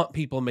 haunt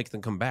people and make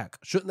them come back?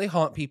 Shouldn't they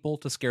haunt people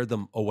to scare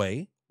them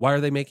away? Why are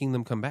they making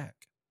them come back?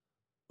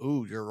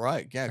 Ooh, you're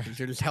right. Yeah, because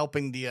you're just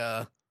helping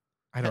the.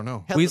 I don't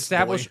know. We headless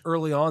established boy.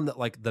 early on that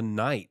like the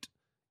knight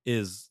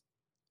is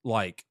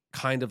like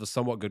kind of a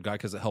somewhat good guy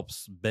because it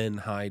helps Ben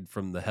hide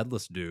from the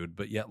headless dude,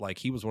 but yet like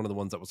he was one of the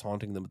ones that was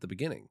haunting them at the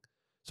beginning.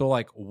 So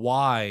like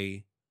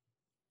why?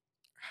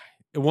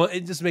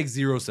 It just makes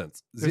zero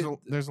sense.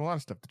 There's a lot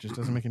of stuff that just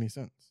doesn't make any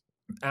sense.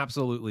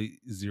 Absolutely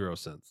zero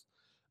sense.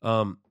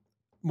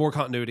 More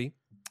continuity.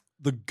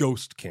 The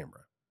ghost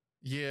camera.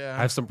 Yeah.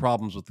 I have some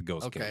problems with the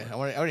ghost Okay, camera. I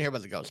want to hear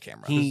about the ghost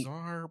camera.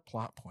 Bizarre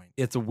plot point.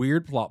 It's a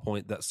weird plot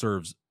point that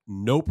serves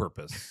no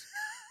purpose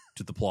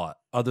to the plot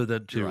other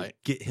than to You're right.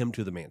 get him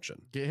to the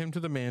mansion. Get him to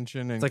the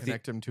mansion and like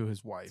connect him to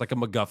his wife. It's like a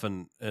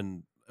MacGuffin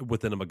and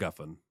within a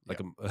MacGuffin.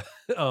 Like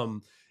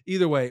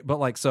either way, but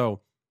like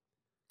so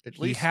At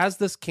he least has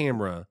this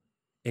camera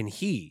and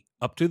he,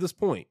 up to this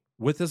point,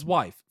 with his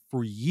wife,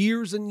 for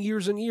years and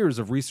years and years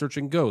of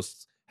researching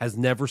ghosts, has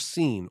never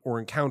seen or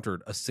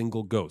encountered a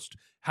single ghost.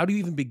 How do you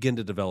even begin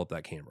to develop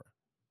that camera?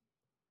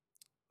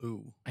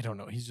 Ooh, I don't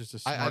know. He's just a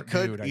smart I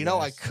could. dude. You know,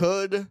 I guess.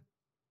 could.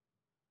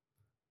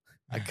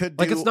 I could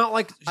do, Like it's not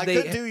like I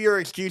they could do your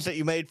excuse that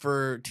you made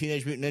for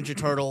Teenage Mutant Ninja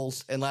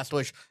Turtles and Last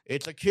Wish.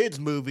 It's a kids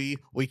movie.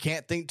 We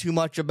can't think too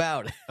much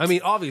about it. I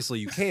mean, obviously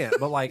you can't,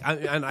 but like,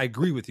 and I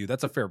agree with you.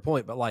 That's a fair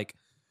point. But like,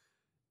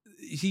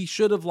 he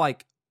should have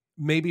like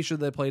maybe should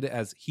they played it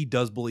as he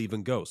does believe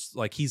in ghosts.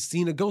 Like he's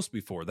seen a ghost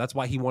before. That's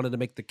why he wanted to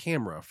make the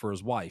camera for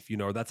his wife. You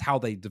know, that's how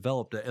they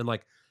developed it. And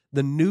like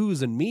the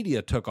news and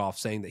media took off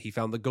saying that he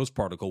found the ghost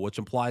particle, which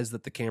implies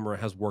that the camera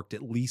has worked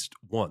at least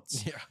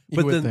once. Yeah, you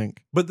But would then,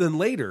 think. but then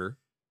later,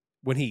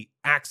 when he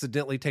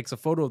accidentally takes a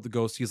photo of the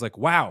ghost, he's like,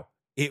 "Wow,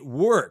 it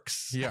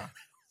works." Yeah.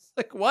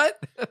 Like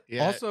what?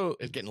 Yeah, Also,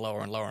 it's getting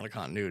lower and lower on the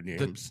continuity.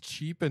 the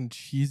cheap and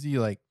cheesy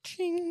like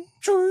ching.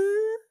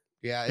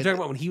 Yeah, You're talking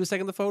about when he was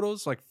taking the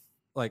photos, like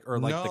or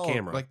like No, the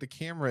camera. like the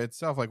camera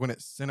itself. Like when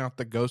it sent out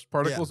the ghost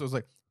particles, it was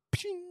like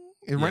ping.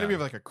 It reminded me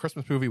of like a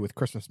Christmas movie with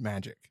Christmas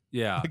magic.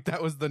 yeah, Like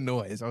that was the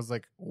noise. I was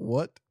like,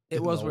 what? It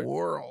in was the weird.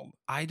 world.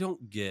 I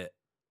don't get.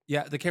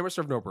 Yeah, the camera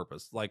served no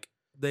purpose. Like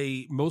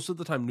they most of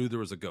the time knew there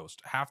was a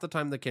ghost. Half the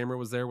time the camera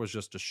was there was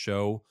just to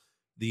show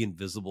the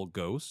invisible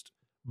ghost.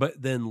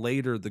 But then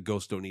later the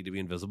ghosts don't need to be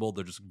invisible.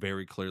 They're just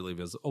very clearly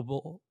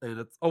visible. And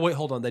it's oh wait,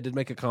 hold on. They did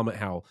make a comment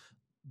how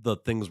the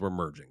things were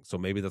merging. So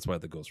maybe that's why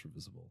the ghosts were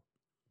visible.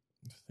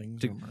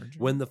 Things To- are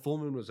merging. When the full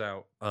moon was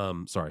out,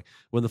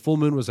 when the full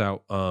moon was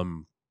out,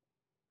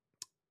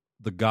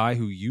 the guy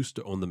who used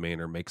to own the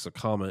manor makes a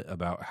comment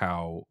about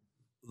how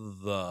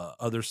the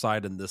other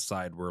side and this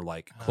side were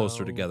like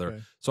closer together.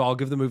 Okay. So I'll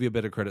give the movie a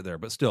bit of credit there.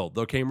 But still,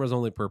 the camera's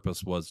only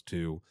purpose was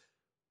to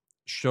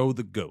show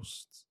the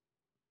ghosts,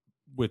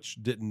 which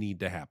didn't need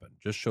to happen.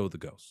 Just show the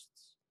ghosts.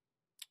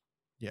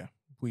 Yeah,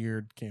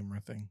 weird camera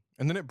thing,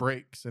 and then it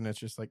breaks, and it's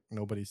just like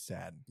nobody's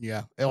sad.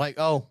 Yeah. They're like,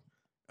 Oh,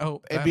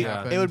 it'd that be,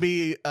 happened. it would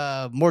be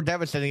more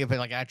devastating if it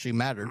like actually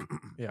mattered.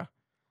 Yeah.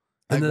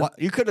 Like, And then-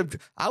 you could have.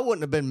 I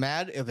wouldn't have been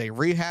mad if they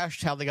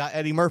rehashed how they got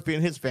Eddie Murphy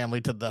and his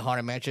family to the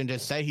haunted mansion.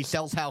 Just say he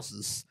sells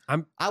houses. I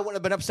wouldn't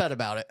have been upset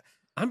about it.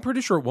 I'm pretty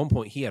sure at one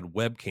point he had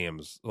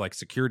webcams, like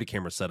security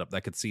cameras set up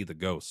that could see the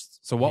ghosts.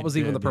 So what He was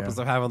even the did, purpose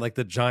of having like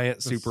the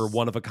giant, super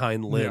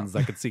one-of-a-kind lens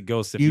that could see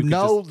ghosts? If You could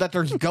know just- that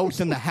there's ghosts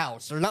in the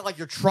house. They're not like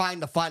you're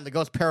trying to find the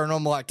ghost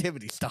paranormal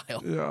activity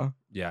style.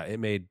 Yeah, it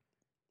made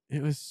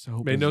it was so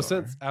no bizarre.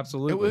 sense. It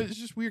Absolutely. was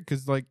just weird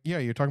because, like, yeah,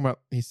 you're talking about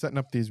he's setting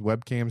up these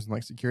webcams and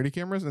like security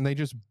cameras, and they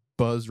just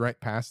buzz right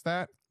past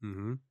that.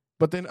 Mm-hmm.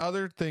 But then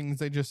other things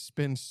they just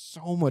spend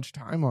so much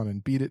time on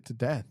and beat it to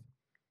death.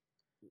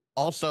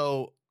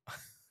 Also,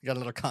 got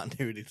another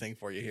continuity thing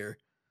for you here.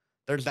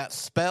 There's that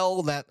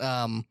spell that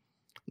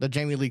the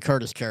Jamie Lee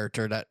Curtis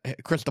character, that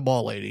crystal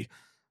ball lady,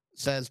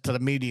 says to the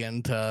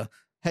medium to,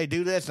 hey,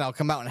 do this and I'll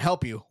come out and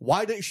help you.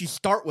 Why didn't she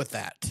start with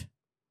that?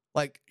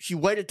 Like, she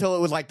waited till it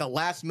was like the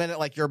last minute,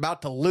 like you're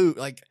about to loot,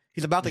 like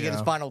he's about to get his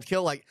Yeah. final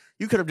kill. Like,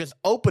 you could have just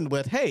opened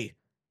with, hey,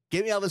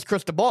 get me out of this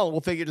crystal ball and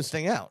we'll figure this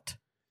thing out.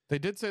 They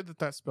did say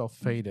that spell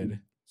faded.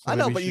 So I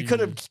know, maybe but you she- could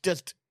have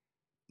just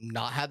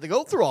not had to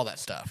go through all that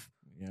stuff.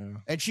 Yeah.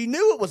 And she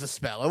knew it was a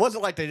spell. It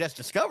wasn't like they just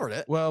discovered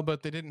it. Well,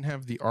 but they didn't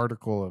have the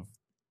article of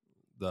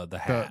The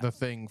hat. the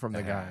thing from the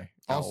The hat. guy.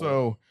 Oh.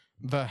 Also,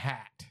 the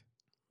hat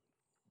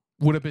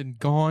would have been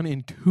gone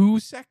in 2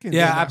 seconds.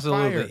 yeah, in that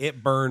absolutely. fire.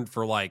 It burned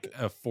for like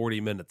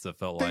 40 minutes. It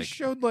felt They like.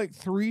 showed like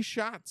 3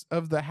 shots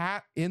of the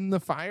hat in the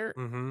fire,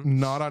 Mm-hmm.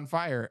 not on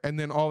fire, and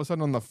then all of a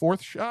sudden on the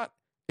 4th shot,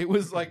 it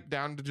was like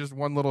down to just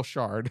one little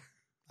shard.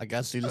 I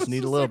guess you just It's need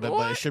a just little like, bit,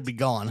 but it what? should be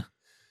gone.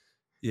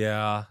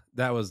 Yeah,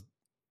 that was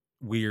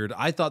weird.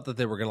 I thought that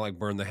they were going to like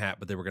burn the hat,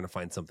 but they were going to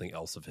find something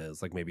else of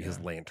his, like maybe his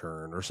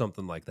lantern or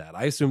something like that.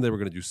 I assumed they were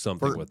going to do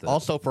something with it.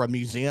 Also, for a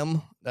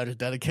museum that is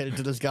dedicated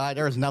to this guy,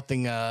 there is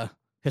nothing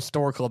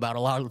historical about a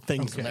lot of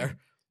things in Okay. there.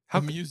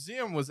 The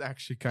museum was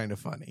actually kind of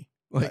funny.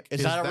 Like, Is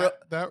is that that,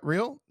 a that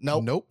real?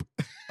 Nope. Nope.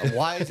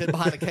 Why is it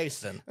behind a case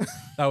then?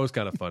 That was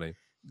kind of funny.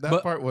 That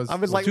But part was. I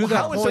was Well, like, to well, that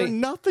how is there point-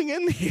 nothing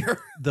in here?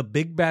 The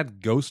big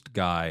bad ghost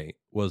guy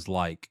was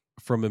like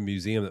from a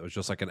museum that was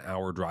just like an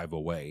hour drive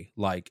away.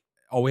 Like,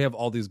 oh, we have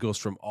all these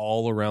ghosts from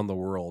all around the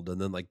world, and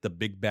then like the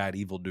big bad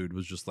evil dude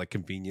was just like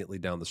conveniently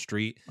down the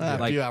street. A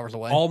Like, few hours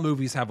away. all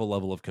movies have a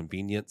level of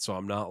convenience, so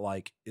I'm not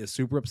like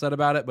super upset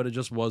about it, but it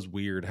just was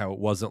weird how it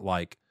wasn't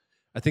like.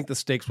 I think the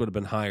stakes would have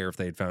been higher if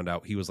they had found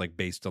out he was like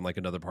based on like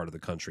another part of the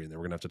country, and they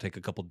were gonna have to take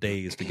a couple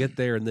days to get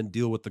there and then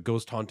deal with the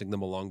ghost haunting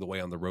them along the way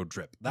on the road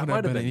trip. That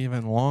might have been an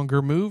even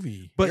longer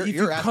movie. But You're- if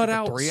you're you asking cut for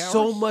out 3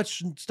 so hours?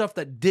 much stuff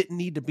that didn't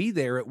need to be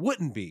there, it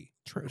wouldn't be.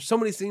 True. There's so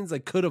many scenes they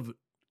could have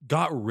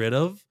got rid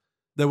of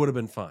that would have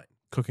been fine.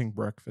 Cooking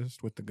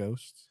breakfast with the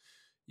ghosts.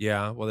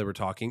 Yeah, while they were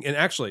talking. And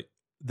actually,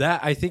 that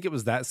I think it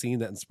was that scene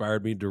that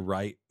inspired me to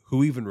write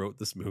who even wrote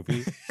this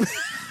movie.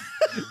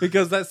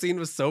 Because that scene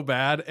was so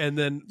bad. And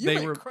then You they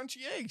make were crunchy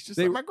eggs, just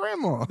they like my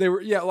grandma. they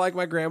were like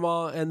my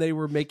grandma, and they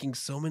were making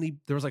so many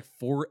there was like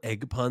 4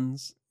 egg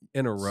puns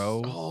in a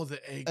row. Oh,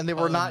 the egg. and they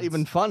were not puns.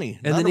 even funny.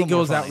 And None then of he them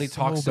were goes out and funny. he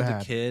talks So to the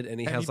bad. kid, and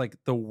he And has he- like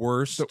the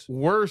worst the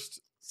worst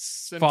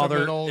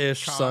sentimental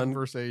father-ish son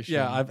conversation.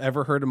 yeah I've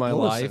ever heard in my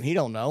Well, listen, life. he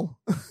don't know.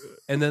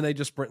 And then they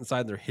just sprint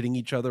inside and they're hitting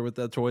each other with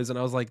the toys. And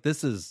I was like,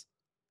 this is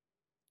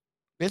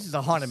This is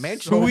a haunted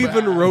mansion. So who bad.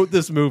 even wrote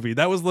this movie?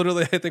 That was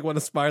literally, I think, what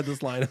inspired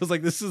this line. I was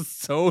like, this is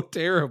so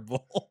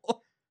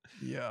terrible.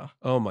 Yeah.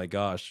 Oh my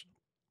gosh.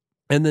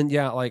 And then,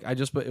 yeah, like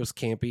but it was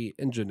campy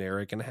and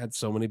generic and it had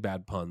so many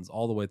bad puns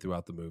all the way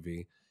throughout the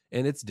movie.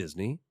 And it's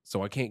Disney,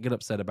 so I can't get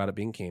upset about it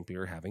being campy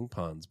or having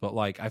puns. But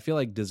like, I feel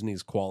like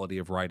Disney's quality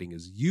of writing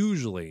is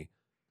usually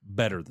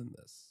better than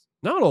this.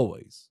 Not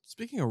always.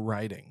 Speaking of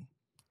writing,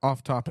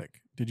 off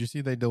topic. Did you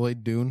see they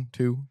delayed Dune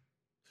 2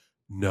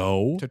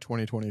 No. to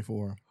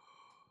 2024?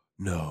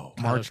 No.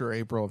 March or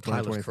April of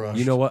Tyler's 2024. crush.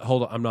 You know what?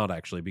 Hold on. I'm not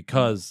actually,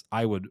 because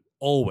I would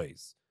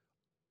always,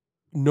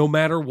 no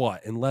matter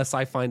what, unless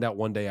I find out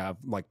one day I'm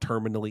like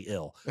terminally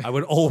ill, I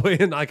would always,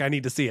 like, I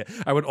need to see it.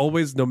 I would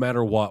always, no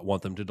matter what,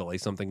 want them to delay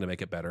something to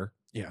make it better.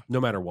 Yeah. No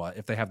matter what.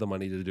 If they have the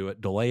money to do it,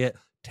 delay it,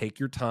 take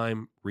your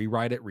time,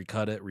 rewrite it,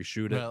 recut it,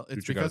 reshoot it. Well, do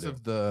it's what you gotta because do.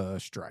 of the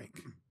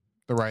strike,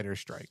 the writer's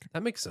strike.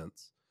 That makes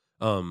sense.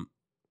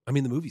 I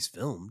mean, the movie's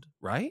filmed,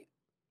 right?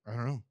 I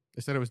don't know.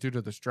 They said it was due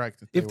to the strike.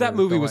 If that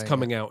movie was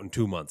coming out in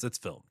 2 months, it's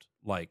filmed.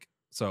 Like,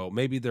 so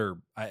maybe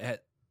I had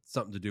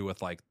something to do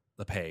with like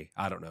the pay.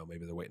 I don't know.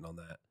 Maybe they're waiting on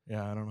that.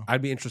 Yeah, I don't know.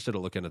 I'd be interested to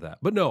look into that.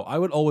 But no, I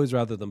would always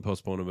rather them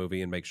postpone a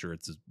movie and make sure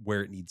it's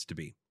where it needs to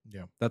be.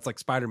 Yeah. That's like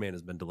Spider-Man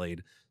has been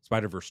delayed.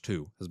 Spider-Verse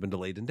 2 has been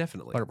delayed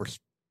indefinitely. Spider-Verse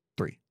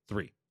 3.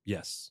 3.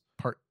 Yes.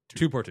 Part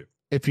 2 part 2.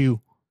 If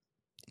you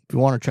If you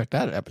want to check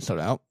that episode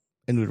out,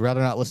 and would rather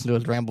not listen to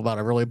us ramble about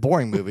a really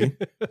boring movie,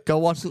 go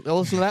listen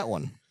to that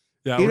one.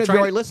 Yeah, Even we're if you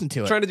already listened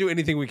to it. trying to do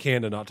anything we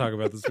can to not talk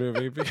about this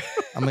movie.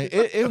 I mean,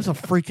 it was a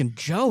freaking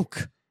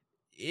joke.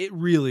 It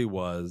really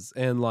was.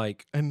 And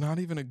like, And not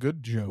even a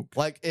good joke.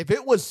 Like, if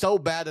it was so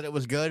bad that it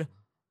was good,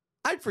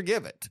 I'd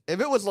forgive it.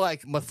 If it was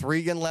like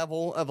Mithrigan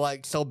level of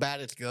like so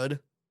bad it's good.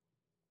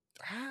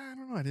 I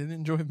don't know. I didn't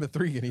enjoy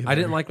Mithrigan either. I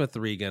didn't like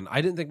Mithrigan.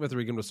 I didn't think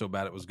Mithrigan was so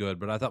bad it was good,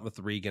 but I thought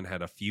Mithrigan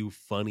had a few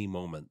funny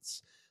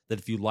moments that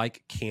if you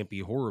like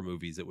campy horror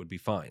movies, it would be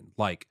fine.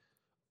 Like,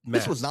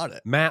 This was not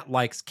it. Matt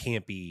likes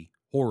campy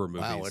horror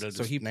Wow, movies, it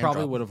so is he name probably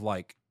dropping. would have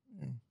like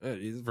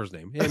his first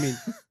name. I mean,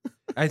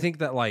 I think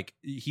that like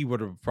he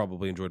would have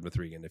probably enjoyed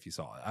Mithrigan if he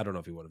saw it. I don't know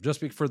if he would have,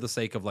 just for the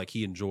sake of like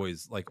he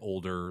enjoys like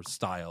older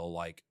style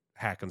like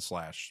hack and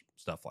slash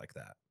stuff like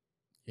that.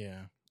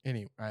 Yeah.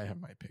 Anyway, I have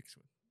my picks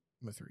with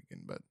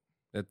Mithrigan, but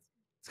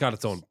It's got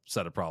its own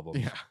set of problems.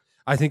 yeah.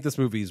 I think this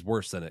movie is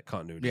worse than it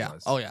continuity Yeah.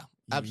 wise. Oh, yeah.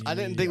 I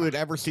didn't think Yeah. we'd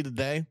ever see the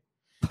day,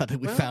 but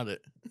we Well, found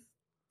it.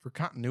 For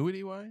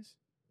continuity wise,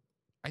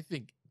 I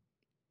think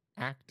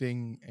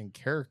acting and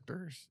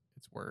characters,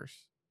 it's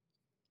worse.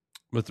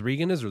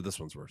 Mithrigan is, or this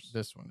one's worse?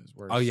 This one is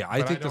worse. Oh, yeah, I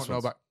But think I don't this know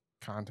one's- about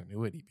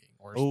continuity being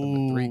worse than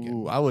Oh,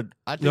 Mithrigan.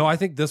 I think, No, I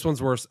think this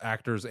one's worse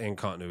actors and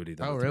continuity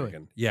than Oh, Mithrigan.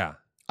 really? Yeah.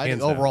 I think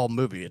hands down. overall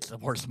movie, it's the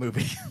worst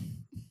movie.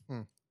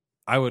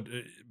 I would,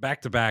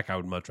 back to back, I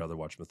would much rather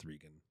watch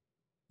Mithrigan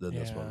than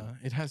this one. Yeah,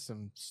 it has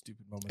some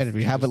stupid moments. And if that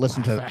you haven't just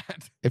listened to- laugh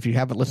at. If you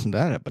haven't listened to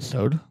that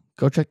episode,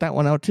 go check that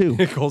one out too.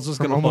 Cole's just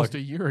From going to almost look.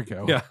 a year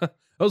ago. Yeah.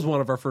 That was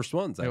one of our first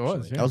ones, It actually.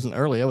 was, yeah. That wasn't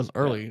early. It was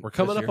early. We're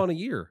coming this up year. on a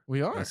year.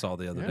 We are. I saw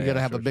the other Yeah. day. We got to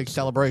on have a big social.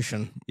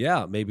 celebration.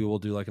 Yeah, maybe we'll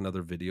do like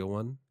another video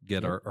one.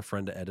 Get Yep. our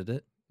friend to edit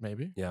it.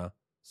 Maybe. Yeah.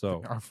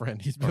 So Our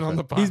friend, he's been Okay. on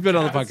the podcast. He's been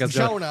on the podcast.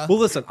 Yeah. Jonah. Well,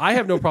 listen, I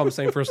have no problem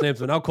saying first names,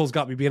 but now Cole's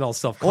got me being all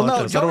self Well,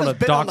 conscious. no, I don't want Jonah's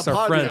to been on dox the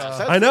our friends.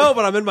 podcast. I know,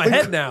 but I'm in my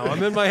head now.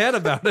 I'm in my head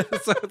about it.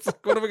 So it's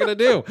like, what are we gonna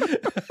do?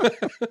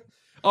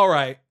 All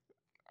right,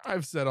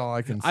 I've said all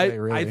I can say,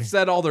 really. I've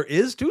said all there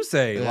is to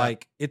say. Yeah.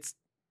 Like it's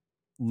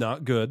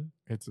not good,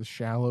 It's a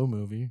shallow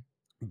movie.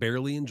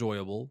 barely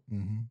enjoyable.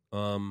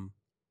 Mm-hmm.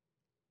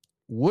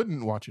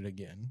 Wouldn't watch it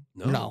again.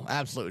 No,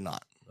 absolutely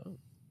not.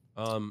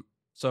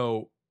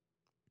 So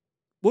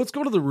let's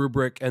go to the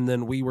rubric, and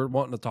then we were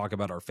wanting to talk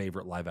about our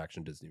favorite live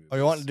action Disney movies. Or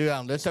you want to do that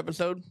on this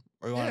episode?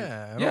 Or you want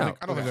Yeah. Yeah,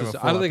 I don't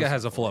think, I don't think it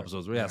has a full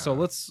episode. But yeah, so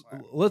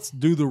let's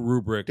do the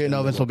rubric. Do you and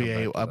know then this will we'll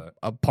be come back to that.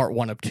 a part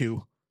 1 of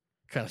 2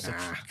 kind of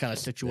Nah. kind of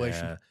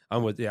situation? Yeah,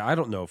 I'm with. Yeah, I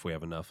don't know if we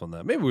have enough on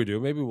that. Maybe we do.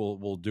 Maybe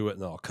we'll do it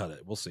and then I'll cut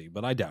it. We'll see,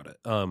 but I doubt it.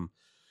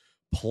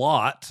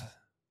 Plot.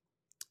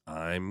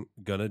 I'm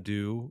gonna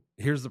do.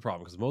 Here's the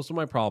problem, because most of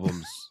my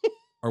problems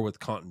are with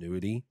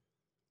continuity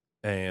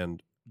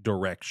and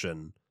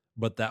direction,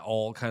 but that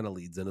all kind of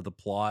leads into the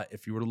plot.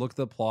 If you were to look at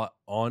the plot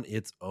on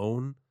its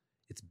own,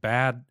 it's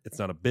bad. It's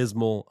not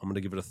abysmal. I'm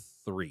gonna give it a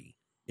 3.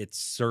 It's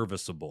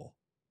serviceable.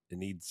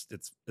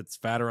 It's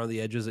fat around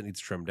the edges. It needs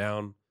trimmed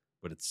down,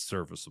 but it's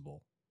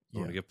serviceable. I'm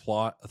Yeah. gonna give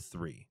plot a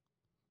 3.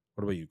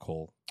 What about you,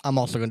 Cole? I'm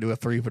also going to do a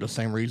 3 for the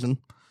same reason.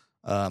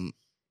 I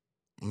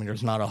mean,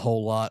 there's not a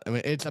whole lot. I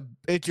mean,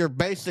 it's your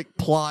basic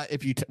plot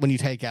if you when you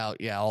take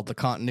out all the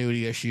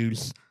continuity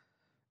issues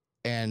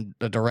and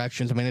the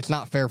directions. I mean, it's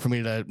not fair for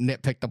me to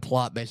nitpick the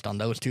plot based on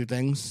those two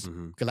things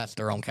because that's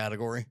their own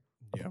category.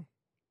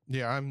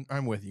 Yeah,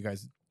 I'm with you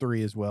guys.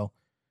 3 as well.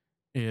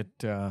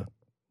 It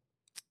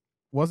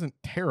wasn't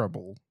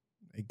terrible.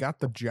 It got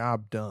the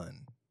job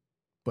done,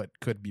 but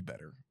could be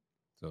better.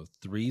 So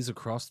 3s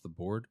across the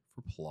board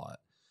for plot.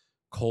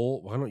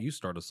 Cole, why don't you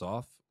start us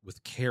off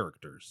with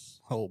characters?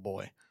 Oh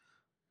boy,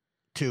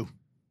 2.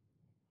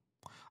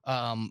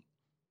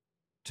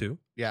 2.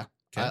 Yeah,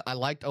 Okay. I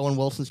liked Owen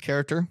Wilson's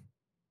character,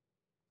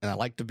 and I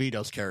liked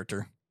DeVito's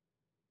character.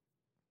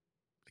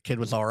 The kid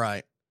was all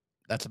right.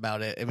 That's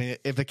about it. I mean,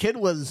 if the kid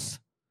was,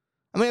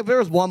 if there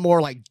was one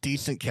more like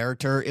decent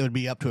character, it would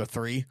be up to a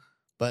 3.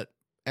 But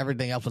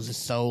everything else was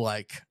just so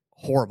like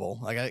horrible.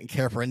 Like I didn't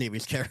care for any of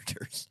these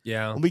characters.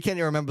 Yeah, When we can't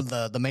even remember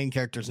the main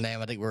character's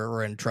name, I think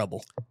we're in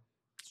trouble.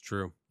 it's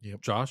true.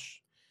 Yep.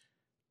 Josh?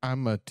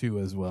 I'm a 2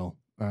 as well.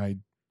 I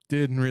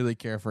didn't really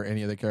care for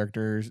any of the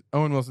characters.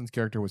 Owen Wilson's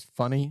character was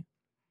funny.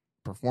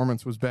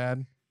 Performance was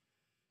bad.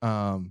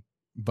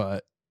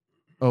 But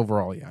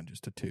overall, yeah,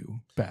 just a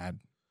 2. Bad.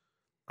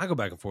 I go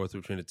back and forth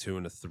between a 2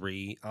 and a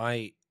 3.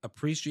 I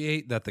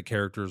appreciate that the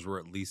characters were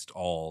at least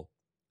all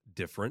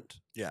different.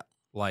 Yeah.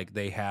 Like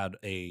they had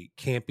a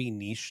campy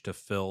niche to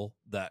fill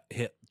that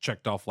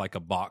checked off like a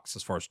box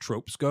as far as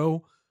tropes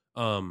go.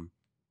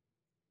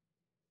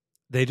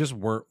 They just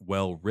weren't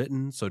well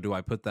written. So do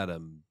I put that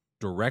in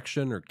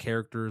direction or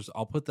characters?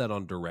 I'll put that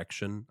on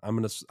direction. I'm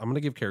gonna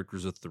give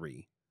characters a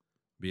 3.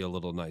 Be a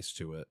little nice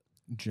to it.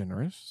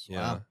 Generous.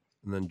 Yeah. Wow.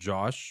 And then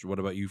Josh, what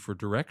about you for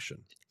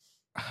direction?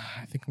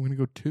 I think I'm going to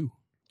go 2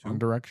 on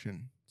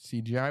direction.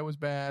 CGI was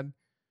bad.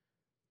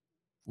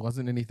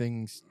 Wasn't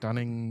anything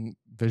stunning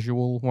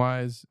visual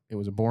wise. It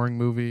was a boring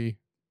movie.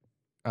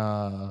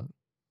 The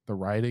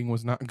writing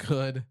was not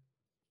good.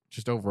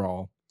 Just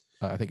overall,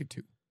 I think a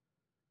 2.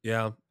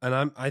 Yeah,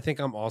 and I think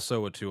I'm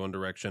also a 2 on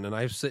direction. And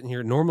I'm sitting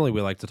here. Normally,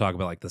 we like to talk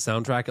about like the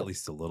soundtrack at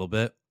least a little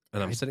bit.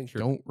 And I'm sitting here.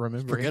 Don't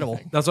remember. forgettable.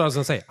 Anything. That's what I was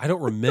gonna say. I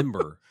don't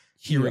remember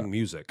hearing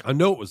music. I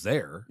know it was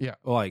there. Yeah.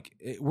 Like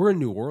we're in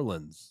New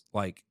Orleans,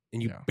 like,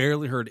 and you Yeah.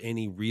 barely heard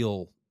any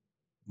real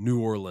New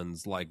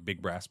Orleans like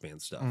big brass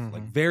band stuff.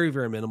 Like Mhm. very,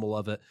 very minimal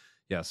of it.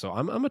 Yeah. So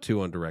I'm a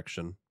 2 on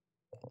direction.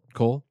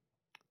 Cole.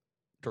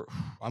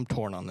 I'm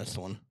torn on this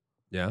one.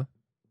 Yeah.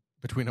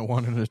 Between a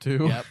 1 and a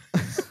 2. Yep.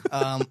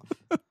 I'm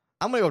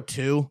gonna go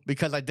 2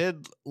 because I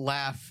did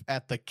laugh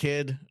at the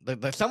kid.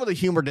 Some of the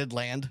humor did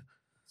land.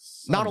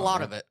 Not a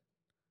lot of it.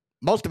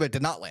 Most of it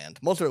did not land.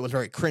 Most of it was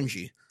very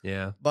cringy.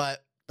 Yeah.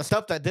 But the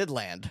stuff that did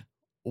land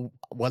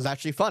was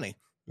actually funny.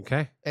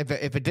 Okay. If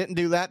it didn't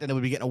do that, then it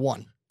would be getting a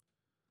 1.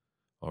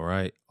 All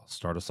right. I'll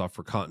start us off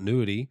for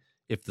continuity.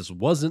 If this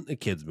wasn't a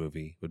kids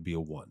movie, it would be a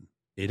 1.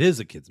 It is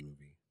a kids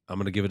movie. I'm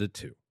going to give it a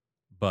 2.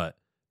 But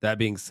that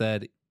being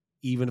said,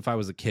 even if I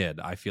was a kid,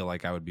 I feel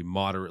like I would be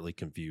moderately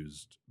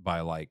confused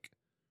by like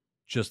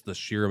just the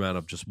sheer amount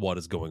of just what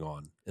is going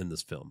on in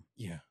this film.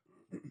 Yeah.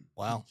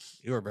 Wow,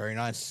 you were very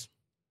nice.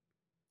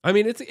 I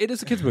mean, it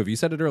is a kids movie. You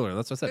said it earlier.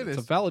 That's what I said. It It's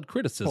a is. valid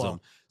criticism.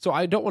 Well- So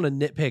I don't want to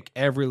nitpick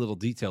every little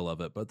detail of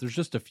it, but there's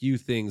just a few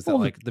things that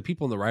Well, like the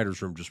people in the writers'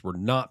 room just were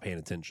not paying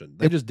attention.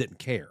 They just didn't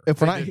care.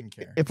 If we're They not didn't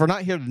care. if we're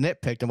not here to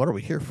nitpick, then what are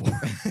we here for?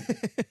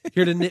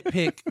 Here to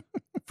nitpick.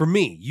 For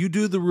me, you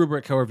do the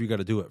rubric however you got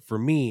to do it. For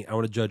me, I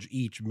want to judge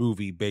each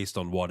movie based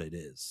on what it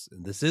is.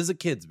 And this is a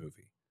kids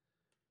movie.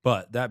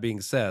 But that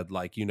being said,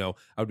 like, you know,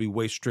 I would be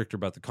way stricter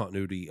about the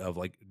continuity of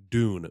like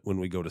Dune when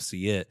we go to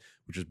see it,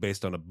 which is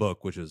based on a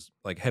book, which is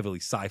like heavily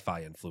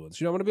sci-fi influence.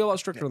 You know, I'm going to be a lot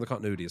stricter on the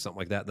continuity of something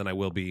like that than I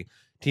will be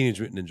Teenage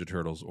Mutant Ninja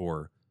Turtles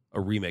or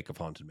a remake of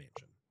Haunted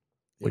Mansion.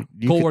 Well,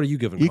 Cole, can, what are you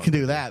giving? you can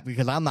do continuity? that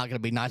because I'm not going to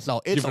be nice at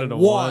all. It's Giving a it a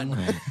 1.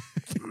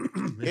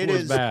 It It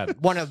was is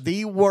bad. one of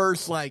the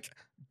worst. Like,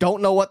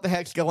 don't know what the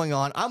heck's going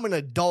on. I'm an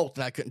adult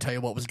and I couldn't tell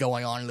you what was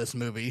going on in this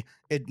movie.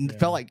 It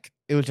felt like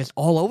it was just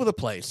all over the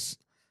place.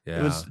 Yeah.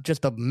 It was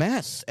just a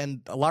mess, and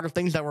a lot of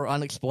things that were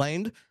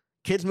unexplained.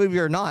 Kids movie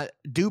or not,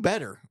 do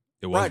better.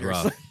 It was writers.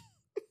 rough.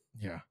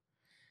 Yeah.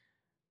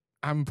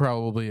 I'm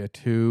probably a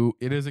 2.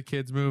 It is a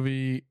kids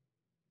movie.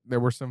 There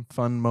were some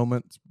fun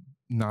moments,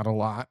 not a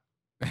lot.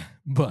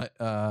 But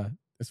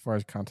as far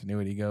as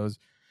continuity goes,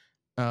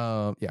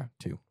 yeah,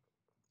 2.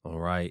 All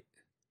right.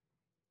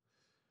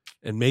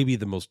 And maybe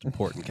the most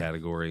important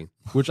category,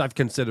 which I've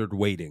considered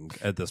waiting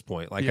at this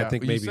point. Like, yeah, I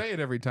think you maybe say it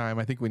every time.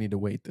 I think we need to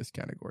weight this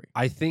category.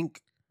 I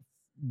think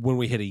when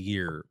we hit a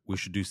year, we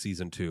should do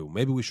season 2.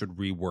 Maybe we should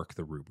rework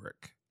the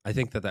rubric. I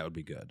think that would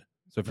be good.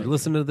 So if you're Okay.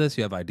 listening to this,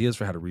 you have ideas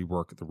for how to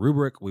rework the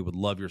rubric, we would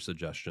love your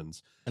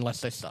suggestions.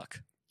 Unless they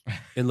suck.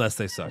 Unless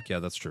they suck. Yeah,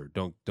 that's true.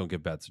 Don't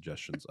give bad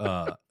suggestions.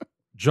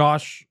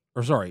 Josh,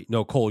 or sorry,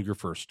 no, Cole, you're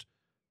first.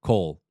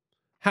 Cole,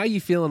 how you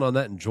feeling on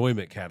that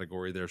enjoyment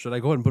category there? Should I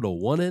go ahead and put a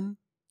 1 in?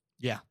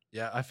 Yeah.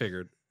 Yeah, I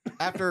figured.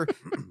 After,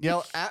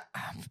 I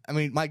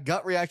mean, my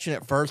gut reaction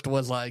at first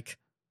was like,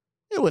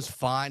 it was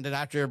fine. And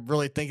after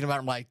really thinking about it,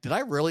 I'm like, did I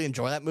really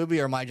enjoy that movie?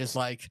 Or am I just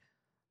like,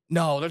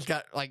 no,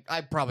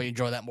 I probably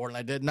enjoy that more than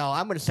I did. No,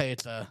 I'm going to say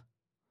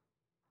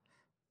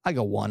I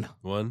go 1.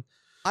 1.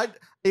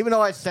 Even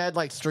though I said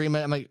like stream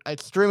it, I'm like,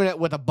 it's streaming it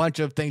with a bunch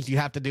of things you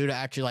have to do to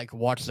actually like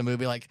watch the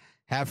movie, like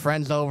have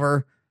friends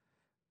over,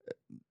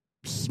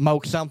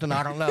 smoke something.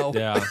 I don't know.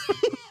 Yeah.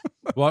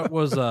 What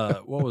was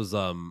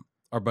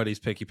our buddy's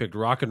pick? He picked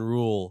Rock and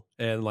Rule,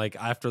 and like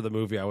after the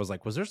movie, I was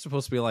like, was there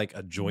supposed to be like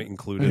a joint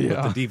included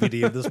Yeah. with the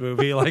DVD of this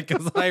movie? Like,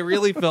 because I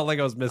really felt like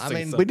I was missing. I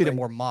mean, we something. did it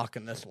more mock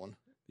in this one.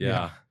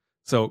 Yeah.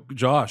 So,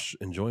 Josh,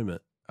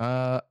 enjoyment.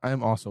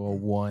 I'm also a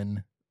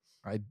 1.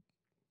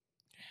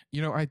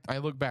 I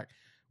look back.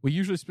 We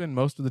usually spend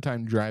most of the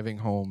time driving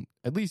home,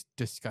 at least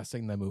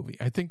discussing the movie.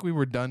 I think we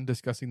were done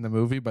discussing the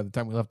movie by the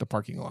time we left the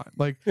parking lot.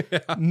 Like,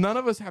 none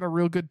of us had a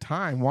real good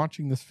time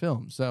watching this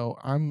film. So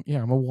I'm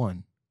a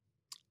 1.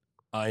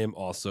 I am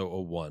also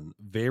a 1.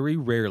 Very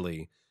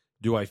rarely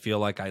do I feel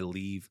like I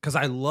leave, because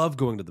I love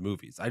going to the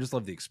movies. I just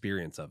love the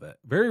experience of it.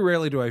 Very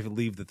rarely do I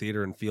leave the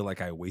theater and feel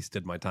like I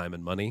wasted my time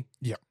and money.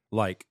 Yeah.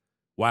 Like,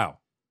 wow,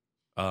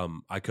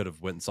 I could have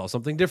went and saw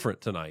something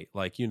different tonight.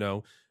 Like,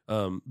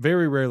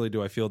 very rarely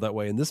do I feel that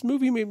way. And this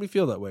movie made me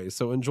feel that way.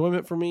 So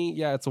enjoyment for me,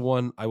 yeah, it's a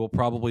 1. I will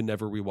probably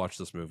never rewatch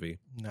this movie.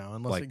 No,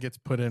 unless Like- it gets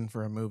put in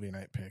for a movie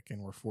night pick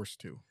and we're forced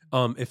to.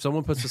 If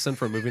someone puts this in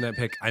for a movie night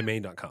pick, I may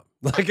not come.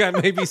 Like, I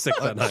may be sick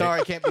that night.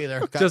 Sorry, I can't be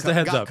there. Just a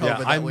heads up. COVID Yeah,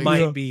 that I week.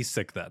 might be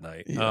sick that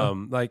night. Yeah.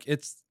 Like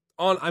it's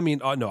on. I mean,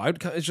 no,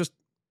 it's just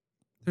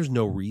there's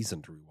no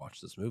reason to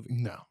rewatch this movie.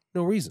 No.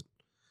 No reason.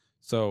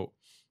 So,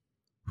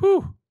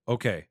 whew.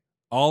 Okay.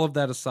 All of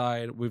that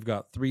aside, we've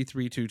got 3,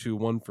 3, 2, 2,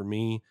 1 for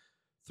me.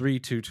 3,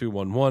 2, 2,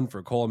 1, 1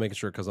 for Cole. I'm making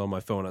sure because on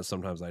my phone,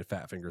 sometimes I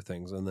fat finger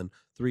things, and then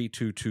 3,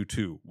 2, 2,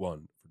 2,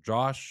 1 for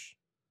Josh.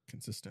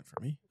 Consistent for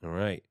me. All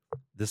right.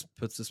 This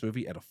puts this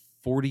movie at a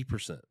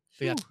 40%.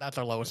 See, that's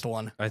our lowest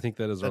one. I think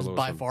that is our That's lowest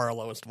by one. far our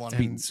lowest one.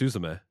 Beating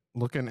Suzume.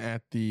 Looking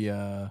at the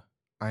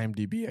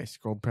IMDb, I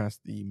scrolled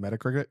past the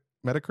Metacritic,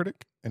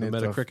 and The it's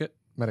Metacritic.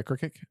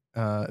 Metacritic.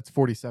 It's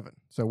 47.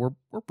 So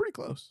we're pretty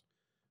close.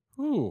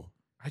 Ooh,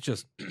 I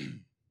just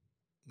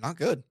Not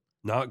good.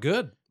 not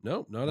good.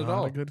 No, not at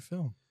all. Not a good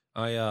film.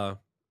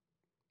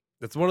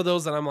 It's one of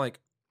those that I'm like,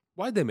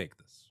 why'd they make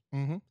this?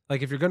 Mm-hmm.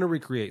 Like, if you're going to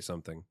recreate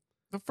something,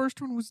 The first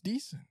one was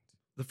decent.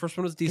 the first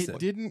one was decent.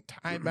 It didn't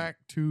tie back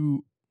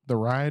to the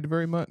ride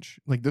very much.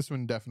 Like this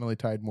one definitely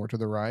tied more to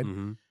the ride,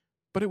 Mhm.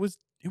 but it was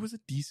a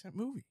decent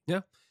movie.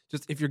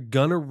 Just if you're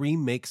gonna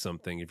remake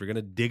something, if you're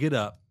gonna dig it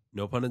up,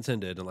 no pun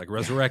intended, and like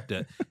resurrect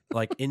it,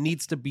 like it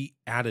needs to be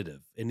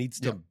additive. It needs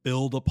to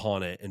build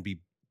upon it and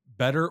be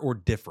better or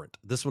different.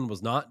 This one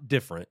was not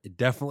different. It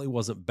definitely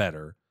wasn't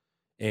better,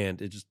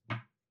 and it just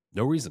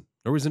no reason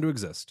to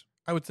exist.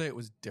 I would say it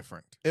was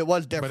different. It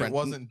was different. But it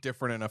wasn't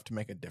different enough to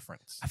make a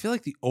difference. I feel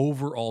like the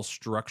overall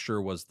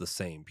structure was the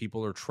same.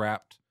 People are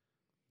trapped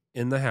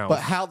in the house, But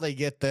how they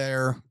get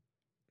there,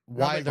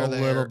 why like they're a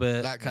there, little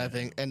bit. that kind of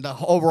thing, and the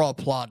overall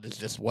plot is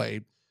just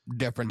way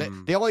different.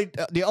 Mm.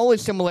 The only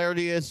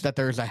similarity is that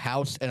there's a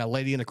house and a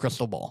lady in a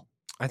crystal ball.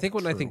 I think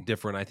when I True. think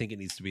different, I think it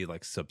needs to be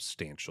like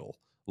substantial,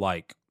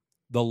 like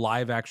the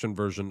live action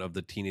version of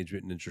the Teenage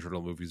Mutant Ninja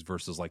Turtle movies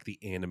versus like the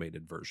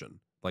animated version.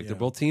 Like they're Yeah.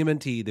 both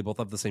TMNT, they both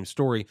have the same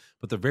story,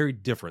 but they're very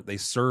different. They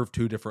serve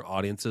two different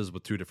audiences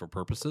with two different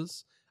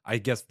purposes. I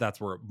guess that's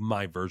where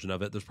my version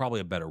of it. There's probably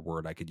a better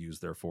word I could use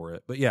there for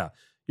it, but yeah,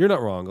 you're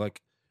not wrong.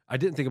 Like I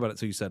didn't think about it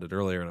until you said it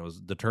earlier, and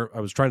I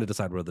was trying to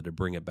decide whether to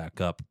bring it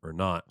back up or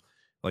not.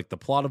 Like the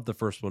plot of the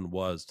first one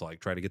was to like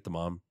try to get the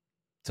mom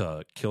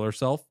to kill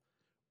herself.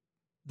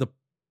 The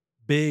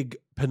big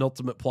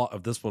penultimate plot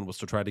of this one was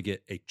to try to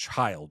get a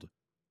child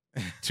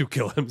to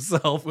kill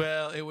himself.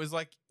 Well, it was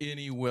like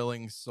any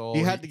willing soul.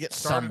 You had to get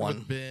started someone.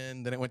 with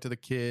Ben, then it went to the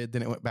kid,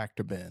 then it went back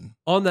to Ben.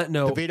 On that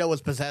note, DeVito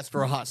was possessed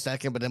for a hot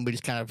second, but then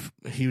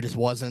he just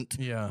wasn't.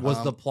 Yeah.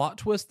 was the plot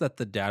twist that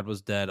the dad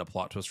was dead a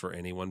plot twist for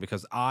anyone?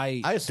 Because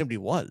I assumed he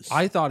was.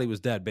 I thought he was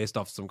dead based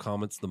off some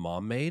comments the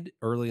mom made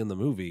early in the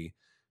movie.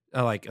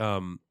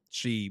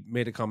 She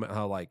made a comment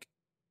how like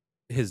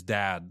his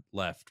dad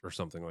left or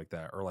something like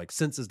that, or like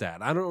since his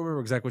dad. I don't remember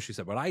exactly what she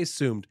said, but I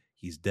assumed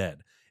he's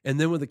dead. And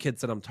then when the kid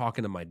said, "I'm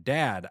talking to my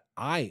dad,"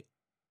 I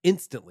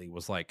instantly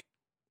was like,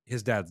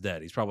 his dad's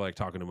dead. He's probably like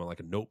talking to him on like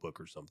a notebook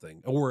or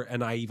something.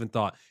 And I even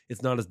thought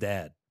it's not his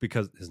dad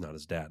because it's not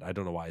his dad. I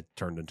don't know why it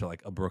turned into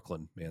like a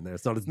Brooklyn man there.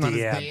 It's not his Not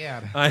dad. his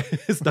dad.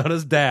 It's not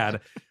his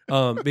dad.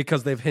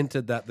 Because they've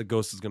hinted that the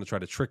ghost is going to try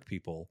to trick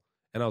people.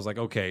 And I was like,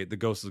 okay, the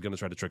ghost is going to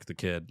try to trick the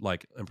kid,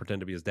 like, and pretend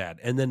to be his dad.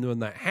 And then when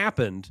that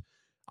happened,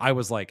 I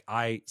was like,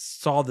 I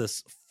saw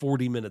this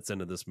 40 minutes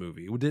into this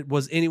movie.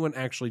 Was anyone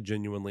actually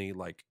genuinely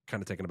like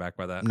kind of taken aback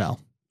by that? no.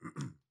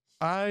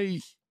 I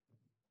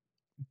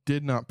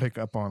did not pick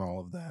up on all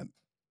of that,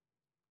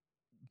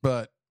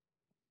 but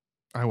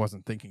I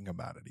wasn't thinking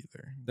about it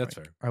either. That's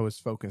Like, fair. I was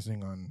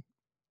focusing on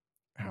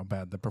how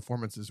bad the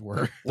performances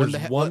were. When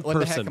There's the, one when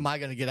the heck person- am I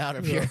going to get out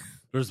of here?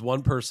 There's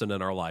one person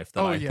in our life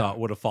that Oh, I yeah. thought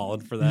would have fallen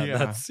for that. Yeah.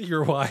 That's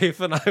your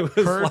wife. And I was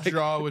Her like,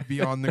 jaw would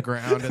be on the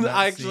ground in that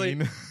I actually-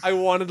 scene. I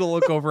wanted to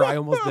look over. I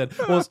almost did.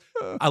 Well,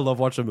 I love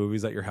watching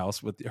movies at your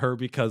house with her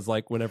because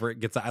like whenever it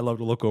gets, I love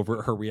to look over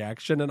at her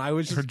reaction. And I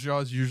was Her just,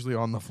 jaw's usually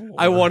on the floor.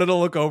 I wanted to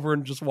look over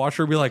and just watch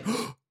her be like,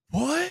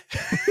 what?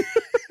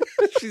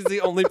 She's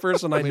the only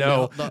person I mean,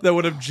 know the- that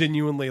would have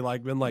genuinely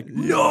like been like,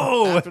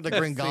 no. After the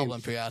Green That seems- Goblin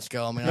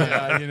fiasco, I mean,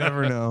 Yeah, you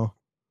never know.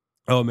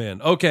 Oh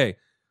man. Okay.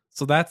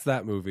 So that's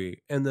that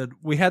movie. And then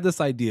we had this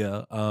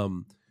idea.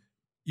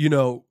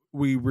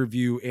 We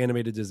review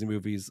animated Disney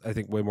movies, I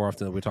think way more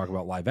often than we talk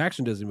about live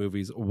action Disney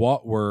movies.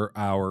 What were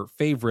our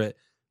favorite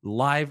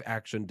live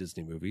action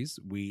Disney movies?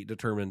 We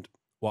determined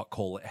what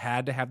Cole it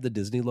had to have the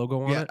Disney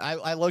logo on yeah, it.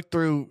 I looked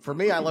through. For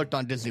me, I looked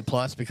on Disney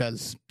Plus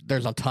because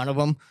there's a ton of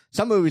them.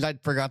 Some movies I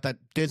forgot that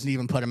Disney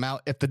even put them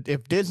out.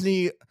 If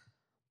Disney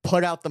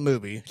put out the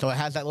movie, so it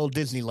has that little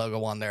Disney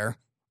logo on there,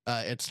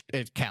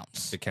 it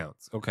counts. It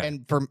counts. Okay.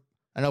 And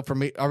I know for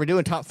me, are we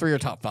doing top 3 or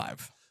top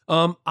 5?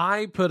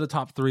 I put a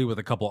top 3 with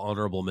a couple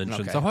honorable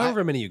mentions. Okay. So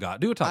however many you got,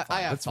 do a top 5.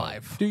 I have That's fine.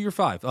 5. Do your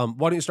 5. Why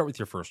don't you start with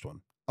your first one?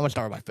 I'm gonna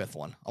start with my 5th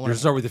one. You're gonna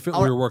start with the fifth. I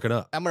We wanna- were working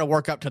up. I'm gonna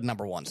work up to the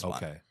number 1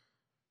 spot. Okay.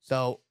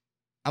 So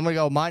I'm gonna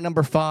go. My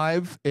number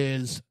 5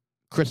 is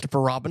Christopher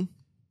Robin.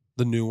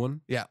 The new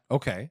one. Yeah.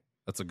 Okay.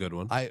 That's a good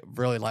one. I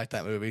really like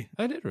that movie.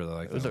 I did really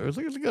like It was, that. it was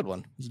a good one.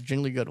 It was a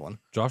genuinely good one.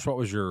 Josh, what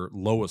was your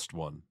lowest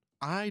one?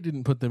 I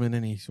didn't put them in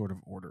any sort of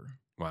order.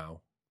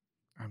 Wow.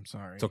 I'm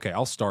sorry. It's okay.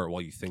 I'll start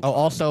while you think. Oh,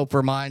 also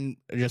for mine,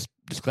 just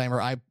disclaimer,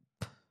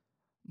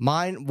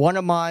 one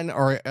of mine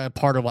are a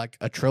part of like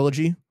a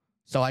trilogy.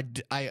 So I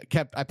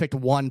picked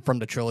one from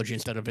the trilogy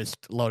instead of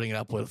just loading it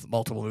up with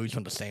multiple movies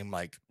from the same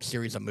like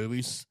series of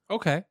movies.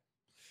 Okay.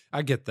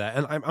 I get that.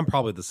 And I'm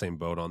probably the same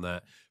boat on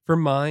that. For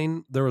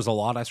mine, there was a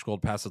lot I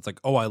scrolled past. It's like,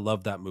 oh, I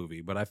love that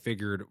movie. But I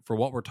figured for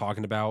what we're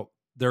talking about,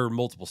 there are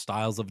multiple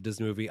styles of a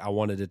Disney movie. I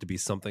wanted it to be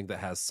something that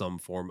has some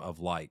form of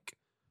like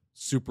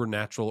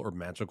supernatural or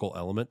magical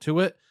element to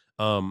it.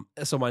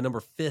 So my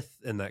number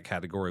 5th in that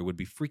category would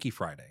be Freaky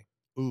Friday.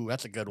 Ooh,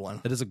 that's a good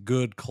one. It is a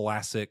good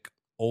classic,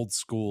 old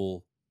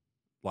school,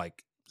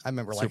 like I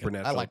remember liking. I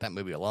Supernatural. like that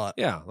movie a lot.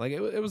 Yeah, like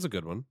it was a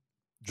good one.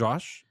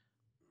 Josh?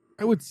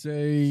 I would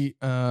say,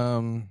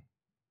 I'm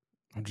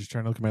just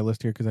trying to look at my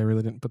list here because I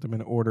really didn't put them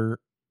in order.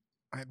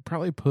 I'd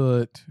probably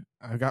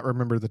I've got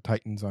Remember the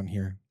Titans on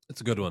here.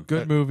 It's a good one.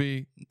 Good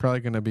movie. Probably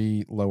going to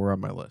be lower on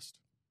my list.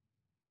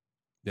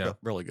 Yeah,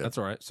 Really good. that's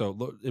all right.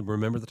 So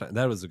Remember the Time.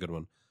 That was a good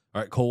one.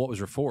 All right, Cole, what was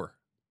your 4?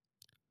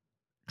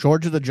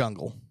 George of the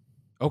Jungle.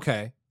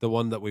 Okay, the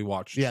one that we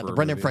watched. Yeah, for the a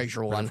Brendan movie.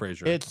 Fraser one.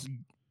 Fraser. It's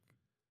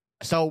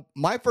so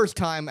my first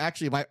time,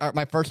 actually,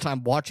 my first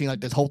time watching like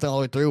this whole thing all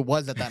the way through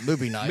was at that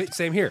movie night.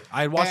 Same here.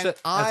 I watched And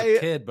it as a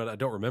kid, but I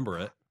don't remember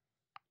it.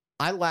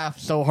 I laughed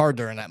so hard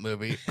during that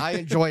movie. I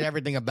enjoyed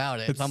everything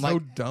about it. It's I'm so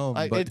like, dumb.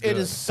 it But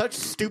is such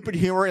stupid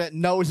humor, and it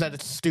knows that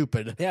it's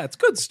stupid. Yeah, it's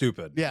good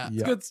stupid. Yeah,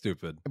 It's good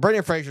stupid.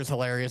 Brendan Fraser's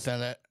hilarious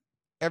in it.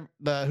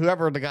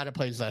 Whoever the guy that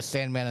plays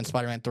Sandman in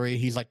Spider-Man 3,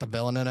 he's like the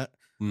villain in it.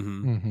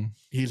 Mm-hmm. Mm-hmm.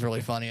 He's really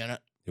funny in it.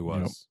 It was.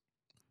 Yep.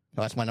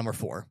 So that's my number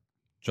 4.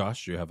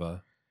 Josh, do you have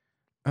a...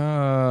 You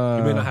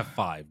You may not have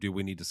 5. Do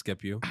we need to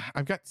skip you?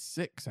 I've got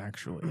 6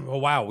 actually. Oh,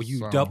 wow.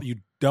 You So- you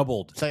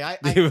doubled. So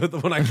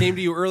When I came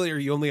to you earlier,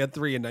 you only had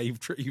 3, and now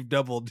you've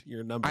doubled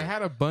your number. I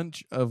had a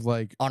bunch of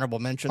like honorable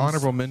mentions.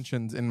 honorable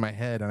mentions in my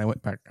head, and I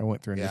went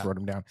through and Yeah. just wrote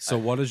them down. So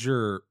what is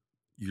your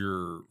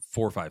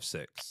 4, 5,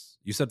 6?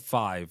 You said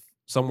 5.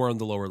 Somewhere on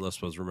the lower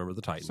list was Remember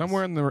the Titans.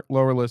 Somewhere in the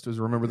lower list is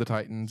Remember the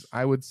Titans.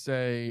 I would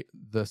say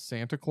the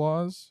Santa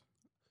Claus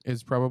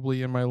is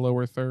probably in my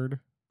lower third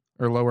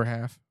or lower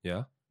half,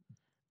 Yeah.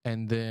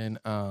 and then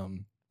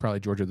probably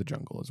George of the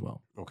Jungle as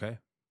well. Okay.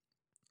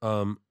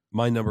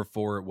 My number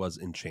 4 was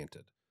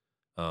Enchanted.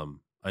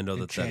 I know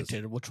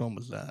Enchanted. Which one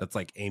was that? that's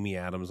like Amy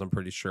Adams. I'm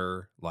pretty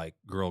sure. Like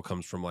girl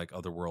comes from like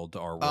other world to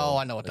our world. Oh,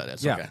 I know what that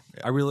is. Yeah. Okay.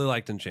 I really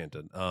liked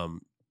Enchanted.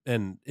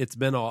 And it's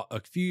been a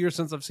few years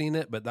since I've seen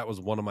it, but that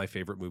was one of my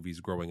favorite movies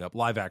growing up.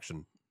 Live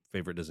action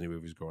favorite Disney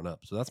movies growing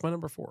up. So that's my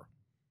number 4.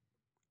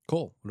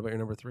 Cool. What about your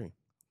number 3?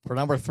 For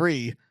number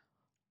 3,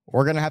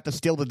 we're gonna have to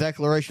steal the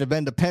Declaration of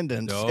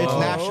Independence. It's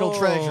National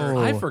Treasure.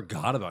 I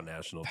forgot about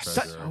National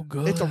Treasure. So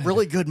good. It's a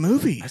really good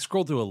movie. I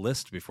scrolled through a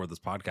list before this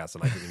podcast,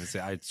 and I didn't even say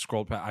I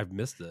scrolled past. I've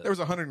missed it. There was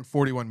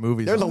 141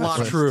 movies. There's on a this lot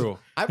list. of True.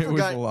 I It was a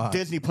forgot lot.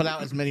 Disney put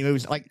out as many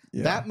movies. Like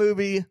Yeah. that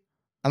movie.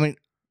 I mean,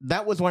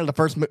 that was one of the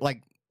first.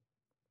 Like,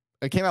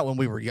 it came out when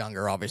we were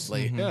younger,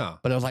 obviously. Mhm. Yeah.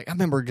 But it was like I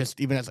remember just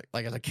even as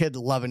a kid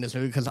loving this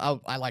movie because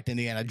I liked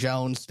Indiana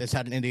Jones. This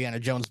had an Indiana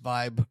Jones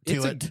vibe to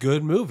It's a it.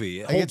 good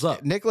movie. It Like, holds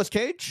up. Nicolas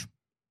Cage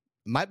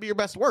might be your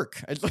best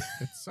work. It's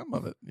some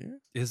of it. Yeah.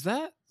 Is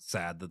that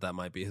sad that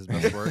might be his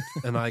best work?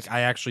 And I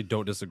actually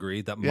don't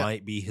disagree. That Yeah.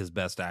 might be his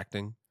best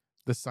acting.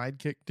 The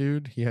sidekick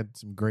dude, he had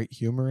some great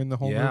humor in the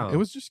whole Yeah. movie. It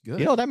was just good.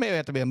 You know, that may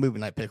have to be a movie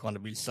night pick one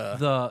of these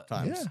The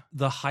times. yeah.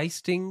 the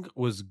heisting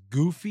was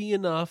goofy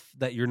enough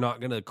that you're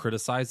not going to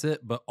criticize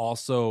it, but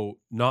also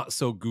not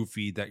so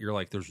goofy that you're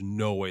like, there's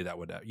no way that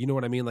would happen. You know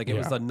what I mean? Like it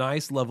was Yeah. a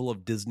nice level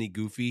of Disney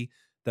goofy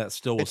that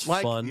still was It's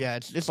like fun.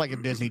 it's like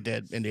if Disney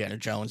did Indiana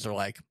Jones or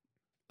like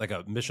Like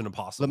a Mission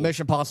Impossible. the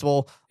Mission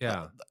Impossible,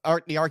 Yeah.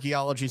 the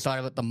archaeology side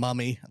of it, the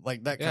Mummy,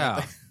 like that kind Yeah.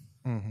 of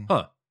thing.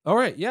 Mhm. All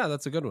right. Yeah,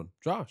 that's a good one.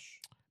 Josh.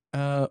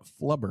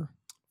 Flubber.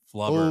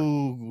 Flubber.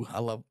 Ooh, I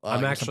love.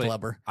 I'm like some actually-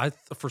 Flubber.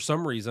 For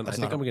some reason, That's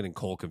I think not I'm getting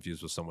Cole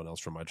confused with someone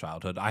else from my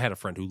childhood. I had a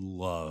friend who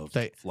loved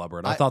Say- Flubber,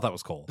 and I thought that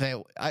was Cole.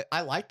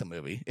 I like the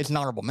movie. It's an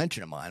honorable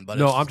mention of mine, but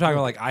No, it's I'm talking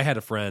about like I had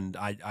a friend.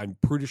 I'm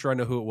pretty sure I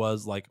know who it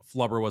was. Like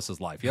Flubber was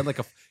his life. He had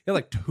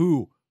like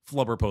 2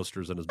 Flubber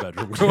posters in his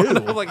bedroom. growing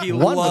up. Like he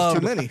one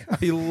loved, was too many.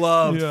 He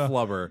loved Yeah.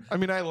 Flubber. I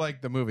mean, I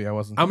liked the movie. I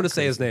wasn't. I'm going to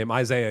say his name,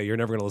 Isaiah. You're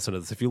never going to listen to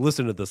this. If you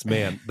listen to this,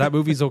 man, that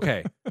movie's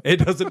okay. It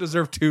doesn't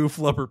deserve 2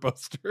 Flubber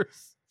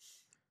posters.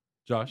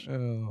 Josh?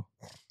 Oh,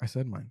 I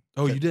said mine.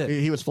 Oh, you did.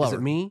 He was Is Flubber.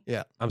 it me?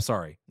 Yeah. I'm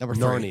sorry. Number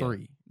Narnia.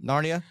 3.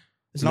 Narnia.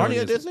 Is Narnia Narnia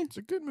is- Disney? It's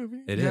a good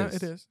movie. It yeah, is.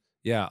 It is.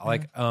 Yeah,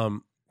 like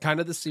kind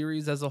of the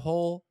series as a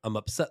whole. I'm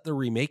upset they're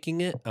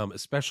remaking it,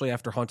 especially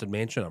after Haunted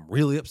Mansion. I'm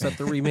really upset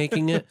they're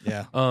remaking it.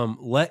 Yeah.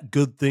 Let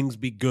good things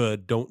be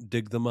good. Don't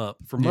dig them up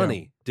for Yeah.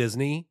 money.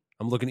 Disney,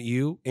 I'm looking at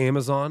you.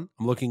 Amazon,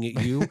 I'm looking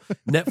at you.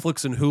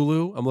 Netflix and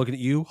Hulu, I'm looking at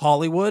you.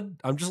 Hollywood,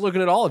 I'm just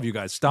looking at all of you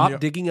guys. Stop Yep.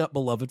 digging up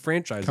beloved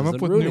franchises Come up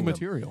and with new ruining them.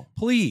 material.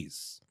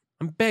 Please,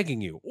 I'm begging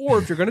you. Or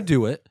if you're going to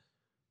do it,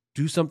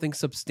 do something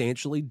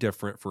substantially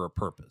different for a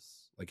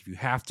purpose. Like if you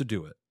have to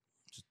do it,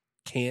 just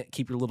can't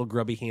keep your little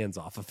grubby hands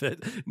off of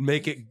it.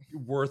 Make it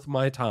worth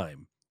my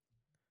time.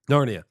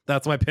 Narnia,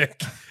 that's my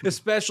pick.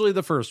 Especially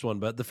the first one,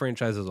 but the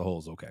franchise as a whole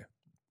is okay.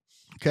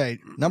 Okay.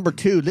 Number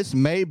 2. This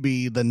may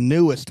be the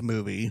newest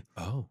movie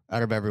Oh,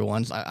 out of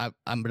everyone's. I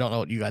don't know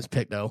what you guys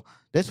picked though.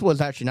 This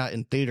was actually not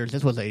in theaters.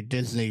 This was a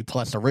Disney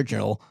Plus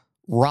original.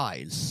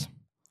 Rise.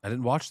 I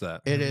didn't watch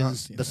that. It I've not is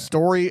seen the that.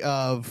 story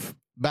of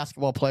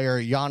basketball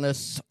player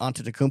Giannis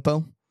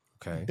Antetokounmpo.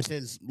 Okay. It's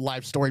his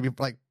life story,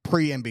 like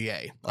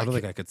pre-NBA. I don't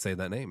think I could say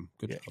that name.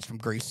 Good Yeah, job. he's from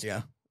Greece.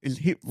 Yeah,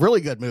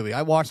 really good movie.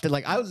 I watched it.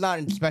 Like I was not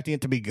expecting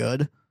it to be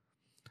good,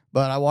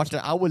 but I watched it.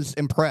 I was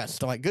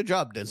impressed. I'm like, good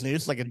job, Disney.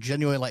 It's like a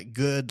genuine, like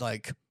good,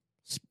 like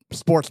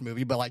sports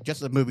movie, but like just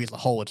the movie as a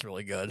whole, it's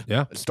really good.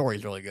 Yeah. The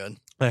story's really good.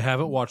 I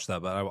haven't watched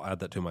that, but I will add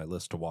that to my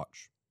list to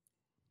watch.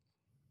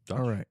 Josh?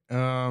 All right.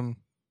 I'm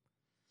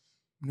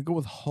gonna go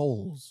with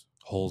Holes.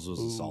 Holes was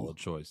Ooh. a solid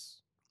choice.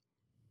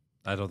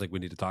 I don't think we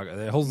need to talk.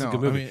 Holes is a No,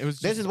 good movie. I mean, it was.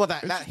 This is what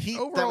that it's heat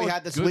that overall we a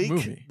had this good week.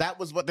 movie. That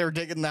was what they were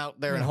digging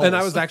out there in Yeah. Holes. And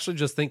I was actually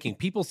just thinking,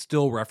 people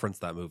still reference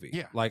that movie.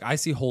 Yeah. Like, I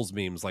see Holes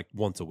memes like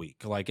once a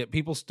week. Like,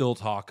 people still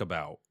talk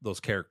about those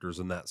characters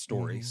in that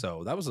story. Mhm.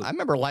 So that was I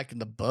remember liking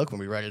the book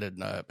when we read it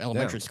in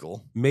elementary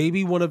school.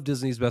 maybe one of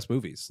Disney's best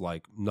movies.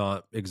 Like,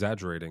 not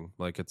exaggerating.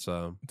 Like, it's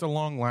a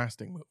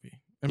long-lasting movie,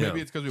 and Yeah.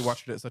 maybe it's because we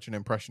watched it at such an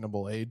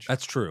impressionable age.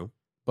 that's true.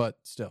 But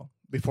still,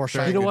 Before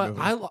Very You know Shiny. what?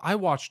 good movie. I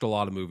watched a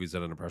lot of movies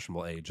at an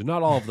impressionable age, and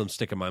not all of them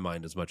stick in my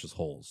mind as much as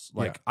Holes.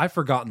 Like, Yeah. I've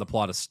forgotten the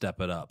plot of Step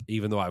It Up,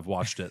 even though I've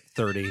watched it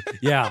 30.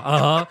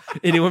 Yeah,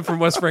 Anyone from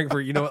West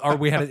Frankfurt, or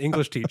we had an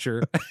English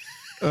teacher.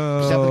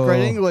 Seventh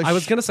grade English. I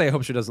was gonna say I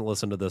hope she doesn't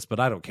listen to this, but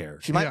I don't care.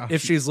 She might. Yeah.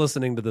 If she's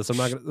listening to this, I'm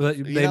not gonna.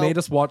 They know- made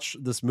us watch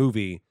this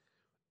movie.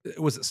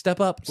 Was it Step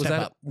Up? Was Step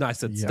that? Up. No, I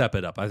said Yeah. Step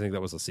It Up. I think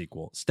that was a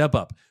sequel. Step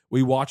Up.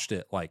 We watched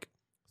it like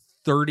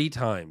 30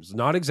 times,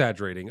 not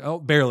exaggerating. Oh,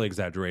 barely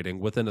exaggerating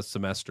within a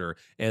semester,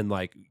 and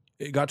like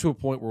it got to a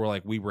point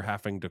where we were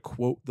having to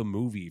quote the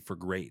movie for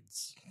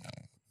grades.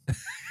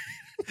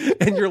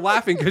 And you're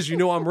laughing because you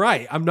know I'm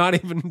right. I'm not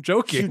even She'd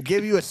joking.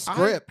 give you a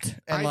script,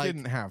 and I like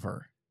didn't have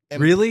her. and-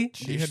 Really?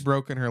 She had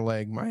broken her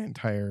leg my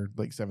entire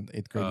 7th,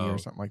 8th grade year Oh. or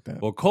something like that.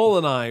 Well, Cole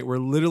and I were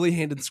literally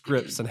handed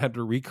scripts and had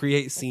to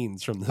recreate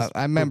scenes from this.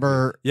 I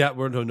remember Yeah,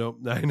 no.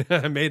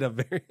 I made a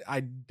very.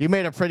 you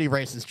made a pretty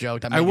racist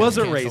joke. That I made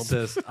wasn't us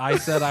canceled. racist. I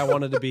said I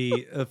wanted to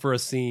be for a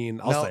scene.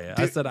 I'll No, say it.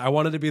 I dude- said I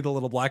wanted to be the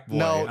little black boy.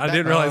 No, I that-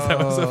 didn't realize that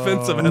was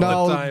offensive at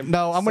No, the time.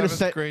 no, I'm gonna 7th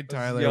say grade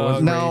Tyler. young.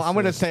 Was no. I'm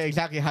gonna racist. say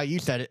exactly how you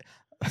said it.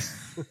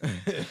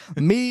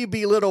 Me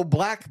be little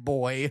black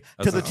boy to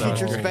That's the not sound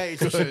teacher's great.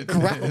 face. She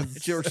growled.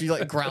 Goodness. She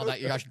like growled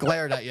at you. She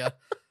glared at you.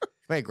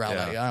 May growled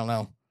Yeah. at you. I don't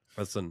know.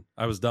 Listen,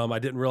 I was dumb. I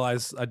didn't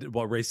realize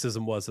what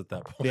racism was at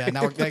that point. Yeah,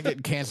 now we're getting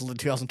canceled in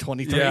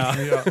 2023.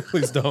 Yeah.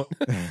 Please don't.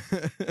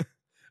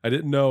 I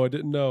didn't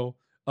know.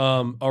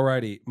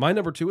 Alrighty. My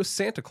number 2 is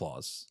Santa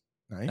Claus.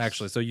 Nice.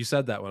 Actually, so you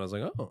said that when I was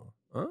like,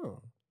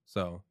 oh.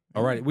 So,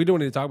 alrighty. We don't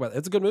need to talk about it.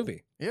 It's a good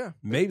movie. yeah.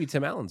 Maybe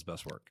Tim Allen's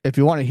best work. If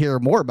you want to hear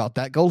more about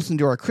that, go listen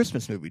to our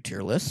Christmas movie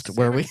tier list,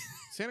 where we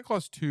Santa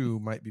Claus 2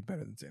 might be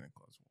better than Santa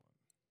Claus 1.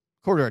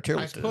 according to our tier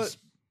I list. put is.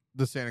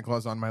 the Santa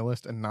Claus on my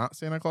list and not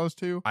Santa Claus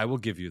 2. I will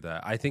give you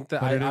that. I think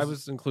that But it I is-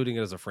 was including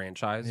it as a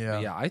franchise. Yeah.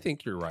 But yeah, I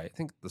think you're right. I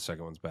think the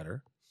second one's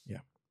better. I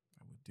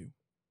would do.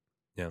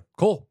 Yeah.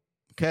 Cool.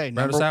 Okay,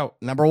 Round us out.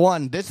 number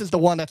 1. This is the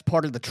one that's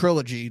part of the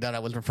trilogy that I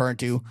was referring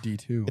to.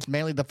 D2. It's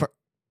mainly the first.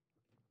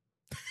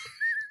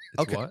 It's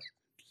Okay. what?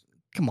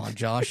 Come on,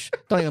 Josh.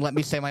 Don't even let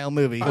me say my own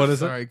movie. What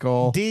is it? Sorry,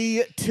 Cole.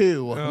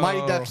 D2, Mighty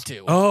Oh. Ducks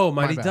 2. Oh,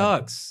 Mighty bad.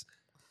 Ducks.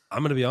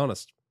 I'm gonna be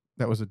honest.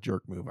 That was a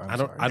jerk move. I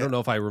don't know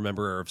if I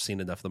remember or have seen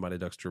enough of the Mighty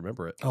Ducks to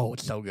remember it. Oh,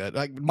 it's so good.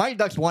 Like Mighty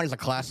Ducks 1 is a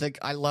classic.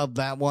 I love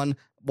that one.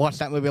 Watched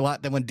that movie a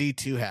lot. Then when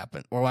D2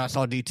 happened, or when I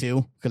saw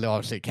D2, because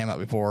obviously it came out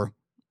before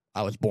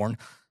I was born,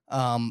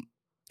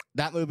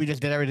 that movie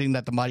just did everything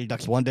that the Mighty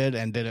Ducks 1 did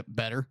and did it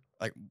better.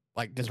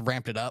 Like just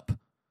ramped it up.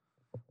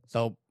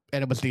 So,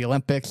 and it was the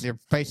Olympics.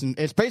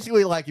 It's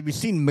basically like, if you've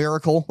seen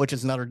Miracle, which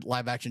is another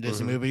live action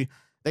Disney Mhm. movie,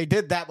 they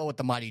did that but with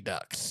the Mighty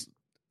Ducks.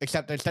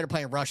 Except instead of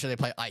playing Russia, they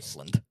play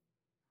Iceland.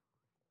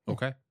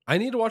 Okay. I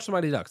need to watch the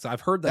Mighty Ducks.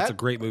 I've heard that's That- a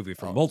great movie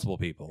from Oh. multiple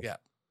people. Yeah.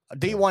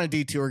 D1 and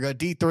D2 are good.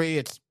 D3,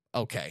 it's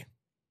okay.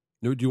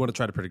 Do you want to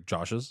try to predict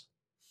Josh's?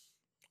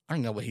 I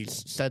don't know what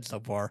he's said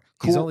so far.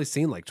 He's Cool. only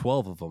seen like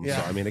 12 of them.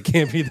 Yeah. So, I mean, it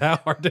can't be that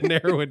hard to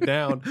narrow it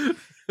down.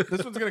 This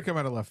one's going to come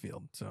out of left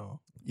field, so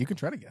you can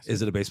try to guess.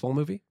 Is it a baseball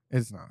movie?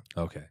 It's not.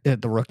 Okay.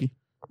 The Rookie.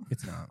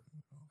 It's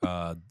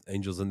not.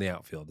 Angels in the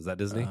Outfield. Is that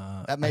Disney?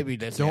 That may be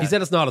Disney. He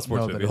said it's not a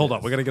sports know that movie. it Hold on.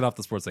 is. We got to get off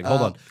the sports thing.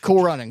 Hold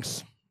Cool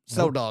Runnings.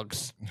 Snow Nope.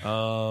 Dogs.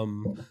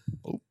 on.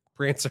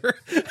 Prancer.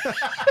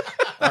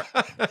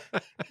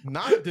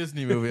 Not a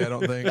Disney movie, I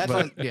don't think. That's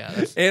but one, yeah.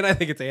 That's, And I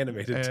think it's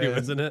animated too, And-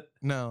 isn't it?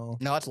 no.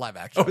 no, it's live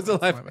action. Oh, it's a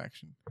It's live.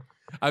 action.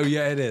 Oh,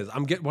 yeah, it is.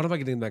 What am I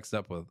getting mixed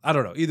up with? I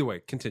don't know. Either way,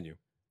 continue.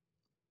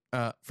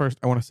 First,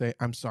 I want to say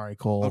I'm sorry,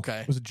 Cole. Okay.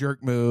 It was a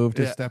jerk move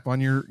to Yeah. step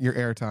on your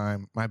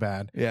airtime. My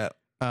bad. Yeah.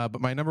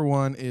 But my number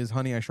 1 is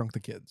Honey, I Shrunk the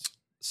Kids.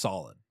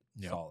 Solid.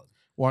 Yeah. Solid.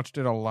 Watched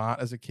it a lot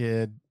as a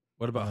kid.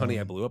 What about Honey,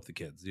 I Um, Blew Up the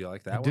Kids? Do you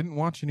like that I one? didn't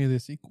watch any of the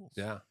sequels.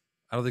 Yeah.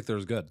 I don't think they're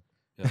as good.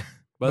 Yeah.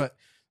 But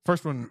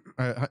first one,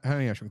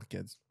 Honey, I Shrunk the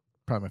Kids.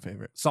 Probably my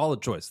favorite.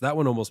 Solid choice. That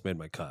one almost made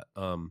my cut.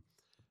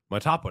 My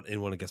top one.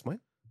 Anyone want to guess mine?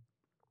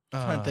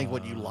 I'm trying to think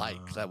what you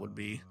like. 'Cause that would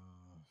be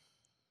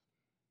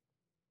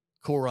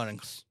Cool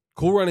Runnings.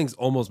 Cool Runnings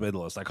almost made the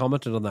list. I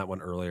commented on that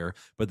one earlier,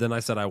 but then I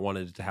said I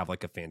wanted it to have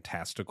like a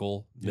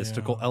fantastical,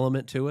 mystical Yeah.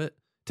 element to it,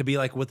 to be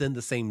like within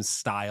the same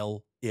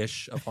style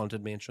ish of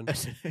Haunted Mansion.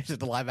 Is it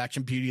the live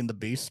action Beauty and the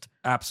Beast?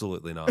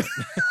 Absolutely not.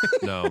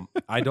 No,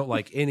 I don't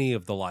like any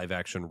of the live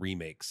action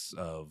remakes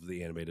of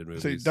the animated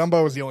movies. See,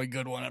 Dumbo was the only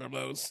good one out of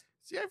those.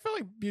 See, I feel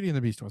like Beauty and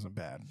the Beast wasn't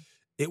bad.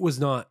 It was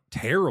not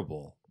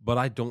terrible, but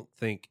I don't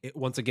think it.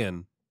 Once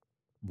again,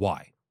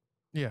 why?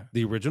 Yeah.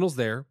 The original's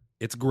there.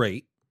 It's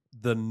great.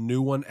 The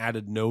new one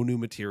added no new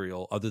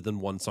material other than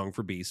one song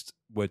for Beast,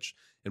 which,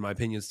 in my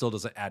opinion, still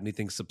doesn't add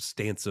anything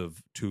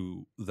substantive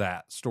to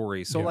that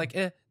story. So,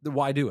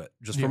 why do it?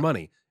 Just for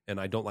money. And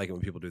I don't like it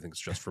when people do things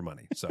just for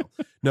money. So,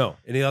 no.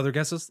 Any other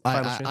guesses?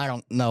 I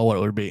don't know what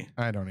it would be.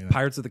 I don't either.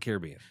 Pirates of the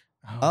Caribbean.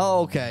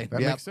 Oh, okay. That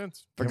makes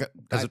sense.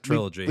 As a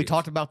trilogy. We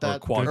talked about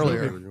that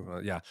earlier.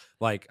 earlier. Yeah.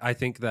 Like, I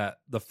think that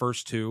the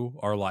first two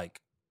are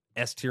like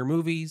S tier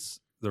movies.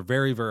 They're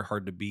very, very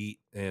hard to beat,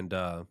 and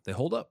they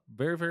hold up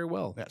very, very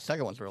well. Yeah,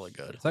 second one's really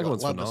good. Second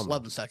one's phenomenal.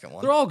 Love the second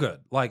one. They're all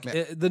good. Like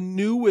Yeah. the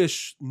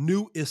newest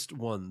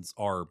ones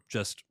are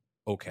just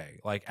okay.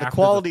 Like the after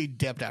quality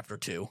dipped after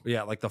 2.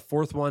 yeah, like the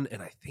fourth one, and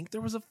I think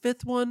there was a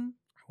fifth one.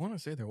 I want to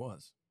say there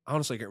was.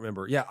 Honestly, I can't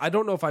remember. Yeah, I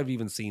don't know if I've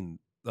even seen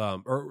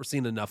or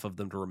seen enough of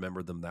them to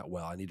remember them that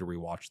well. I need to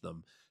rewatch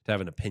them to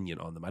have an opinion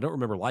on them. I don't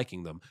remember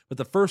liking them, but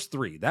the first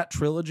three, that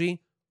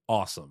trilogy.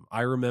 Awesome.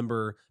 I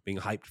remember being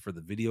hyped for the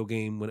video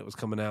game when it was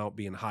coming out,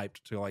 being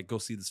hyped to like go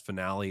see this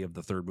finale of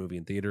the third movie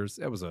in theaters.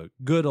 It was a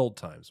good old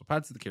time. So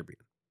Pirates of the Caribbean.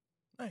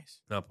 Nice.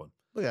 Not one.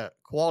 Look at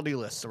quality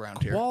lists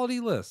around here. Quality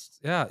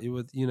list. Yeah, it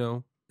was,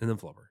 and then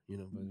Flubber,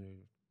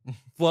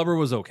 Flubber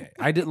was okay.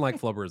 I didn't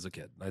like Flubber as a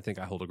kid. I think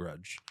I hold a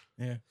grudge.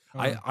 Yeah.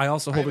 I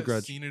also hold a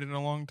grudge. Seen it in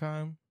a long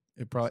time.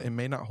 It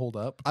may not hold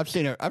up. I've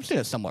seen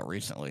it somewhat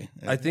recently.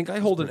 I think I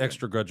hold an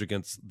extra grudge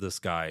against this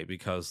guy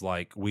because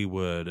like we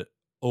would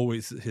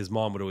his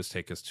mom would always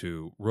take us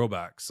to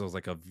Robax. So it was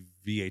like a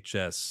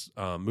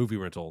VHS movie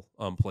rental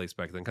place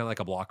back then, kind of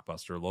like a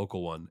Blockbuster,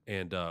 local one.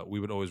 And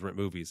we would always rent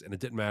movies, and it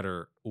didn't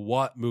matter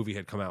what movie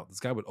had come out. This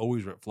guy would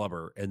always rent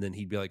Flubber, and then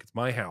he'd be like, "It's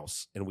my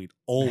house," and we'd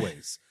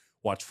always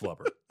watch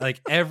Flubber.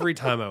 Like every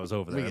time I was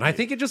over there. And I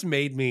think it just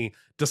made me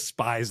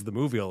despise the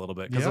movie a little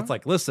bit because it's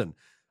like, listen,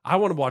 I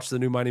want to watch the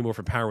new Mighty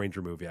Morphin Power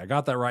Ranger movie. I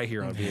got that right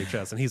here on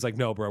VHS. And he's like,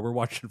 "No, bro, we're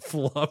watching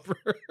Flubber."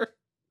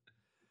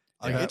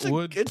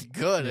 It's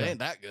good. Yeah. It ain't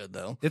that good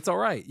though. It's all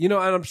right. And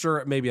I'm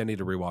sure maybe I need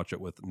to rewatch it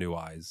with new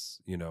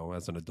eyes,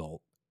 as an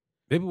adult.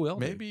 Maybe we'll.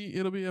 Maybe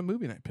it'll be a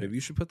movie night pick. Maybe you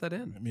should put that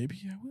in.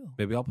 Maybe I will.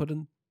 Maybe I'll put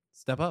in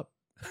Step Up.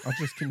 I'll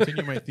just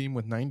continue my theme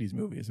with 90s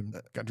movies.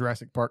 I've got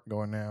Jurassic Park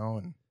going now.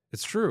 And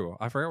it's true.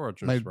 I forgot what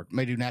Jurassic Park.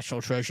 May do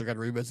National Treasure. Got to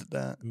revisit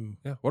that.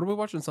 Yeah. What are we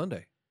watching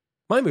Sunday?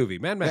 My movie,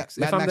 Mad Max.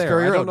 Mad if I'm Max there,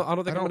 I don't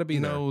Road. think I'm going to be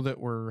there. I don't know that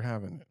we're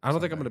having it. I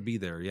don't think I'm going to be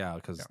there. Yeah,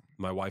 because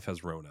my wife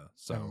has Rona.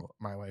 So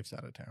my wife's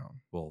out of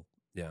town. Well,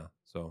 yeah.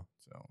 So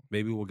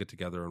maybe we'll get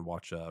together and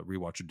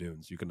rewatch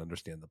Dunes. You can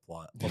understand the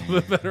plot a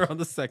little bit better on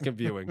the second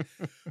viewing.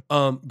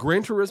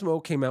 Gran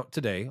Turismo came out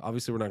today.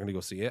 Obviously, we're not going to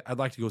go see it. I'd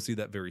like to go see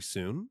that very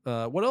soon.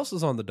 What else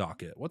is on the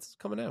docket? What's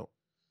coming out?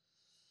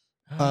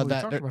 We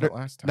talked about it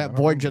last time. That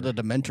Voyage of the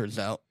Dementors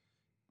out.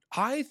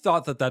 I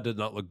thought that did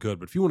not look good,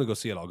 but if you want to go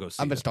see it, I'll go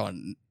see it. I'm just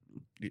on.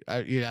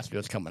 You asked me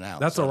what's coming out.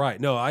 That's all right.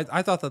 No,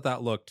 I thought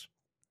that looked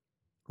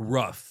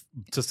rough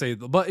to say,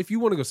 but if you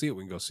want to go see it,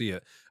 we can go see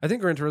it. I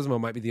think Gran Turismo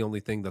might be the only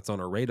thing that's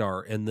on our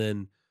radar, and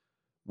then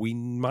we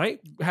might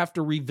have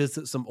to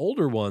revisit some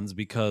older ones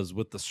because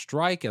with the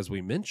strike, as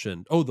we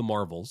mentioned, the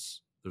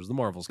Marvels. There's the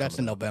Marvels. That's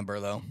in November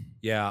though.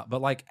 Yeah,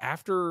 but like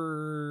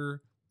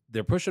after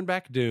they're pushing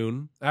back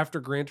Dune, after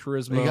Gran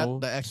Turismo, you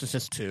got The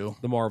Exorcist 2,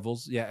 the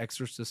Marvels. Yeah,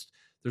 Exorcist.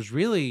 There's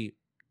really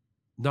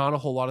not a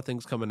whole lot of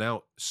things coming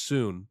out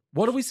soon.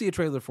 What did we see a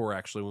trailer for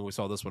actually when we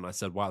saw this one? I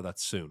said, wow,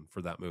 that's soon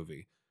for that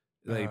movie.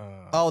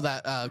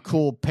 That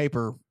cool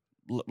paper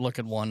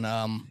looking one.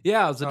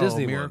 Yeah, it was a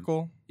Disney Miracle?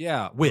 one.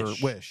 Yeah,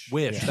 Wish.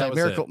 Yeah. That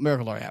was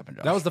Miracle already happened.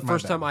 Josh. That was the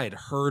first bad. time I had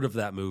heard of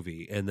that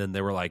movie, and then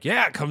they were like,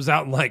 "Yeah, it comes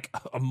out in like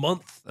a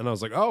month," and I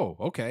was like, "Oh,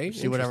 okay,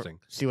 see whatever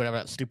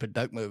that stupid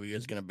duck movie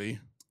is gonna be."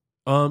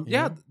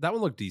 Yeah, that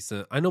one looked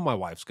decent. I know my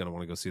wife's gonna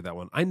want to go see that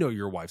one. I know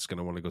your wife's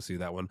gonna want to go see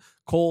that one.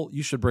 Cole,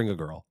 you should bring a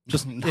girl,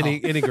 just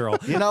any girl.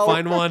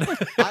 Find one.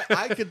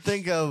 I could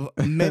think of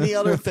many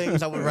other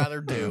things I would rather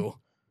do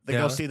than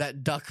go see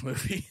that duck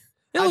movie.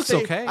 It looks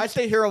okay. I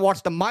stay here and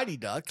watch the Mighty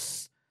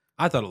Ducks.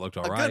 I thought it looked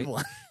all right. Good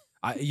one.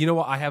 You know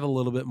what? I have a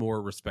little bit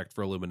more respect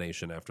for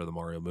Illumination after the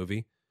Mario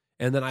movie.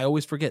 And then I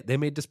always forget they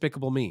made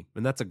Despicable Me,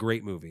 and that's a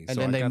great movie. And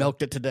then they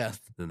milked it to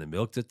death. Then they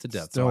milked it to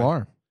death. Still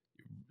are.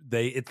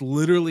 It's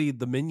literally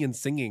the Minions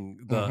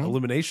singing the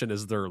Illumination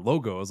is their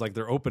logo. It's like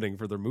their opening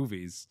for their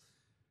movies.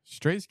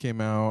 Strays came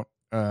out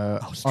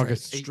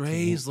August 18th.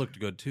 Strays looked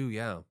good too.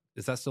 Yeah,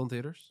 is that still in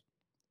theaters?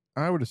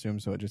 I would assume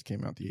so. It just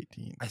came out the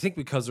 18th. I think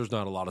because there's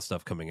not a lot of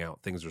stuff coming out,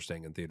 things are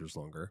staying in theaters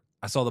longer.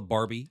 I saw the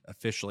Barbie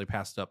officially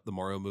passed up the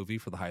Mario movie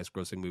for the highest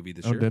grossing movie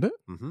this year. Did it?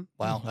 Mm-hmm.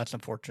 Wow, that's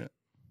unfortunate.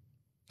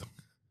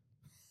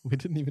 We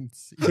didn't even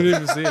see it. We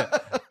didn't even see it.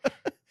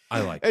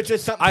 I liked it. It's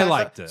just I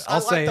liked it.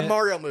 I'll say the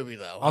Mario movie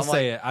though. I'll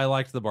say it. I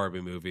liked the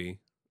Barbie movie.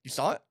 You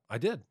saw it? I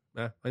did.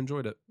 Yeah, I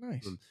enjoyed it.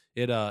 Nice.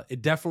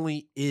 It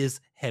definitely is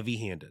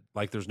heavy-handed.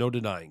 Like there's no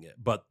denying it.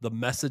 But the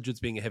message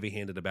it's being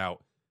heavy-handed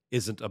about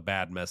isn't a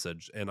bad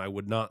message. And I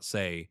would not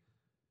say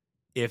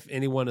if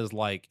anyone is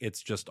like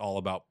it's just all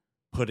about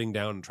putting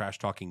down and trash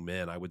talking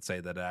men, I would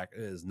say that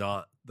is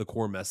not the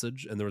core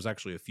message. And there was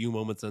actually a few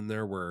moments in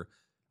there where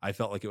I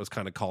felt like it was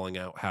kind of calling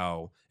out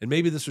how, and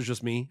maybe this was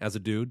just me as a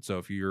dude. So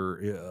if you're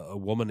a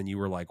woman and you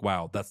were like,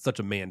 wow, that's such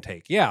a man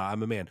take. Yeah,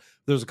 I'm a man.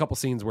 There's a couple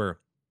scenes where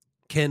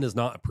Ken is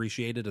not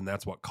appreciated, and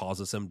that's what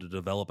causes him to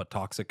develop a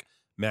toxic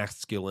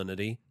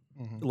masculinity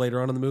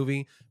later on in the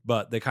movie.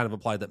 But they kind of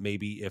implied that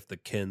maybe if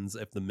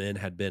the men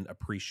had been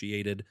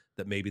appreciated,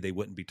 that maybe they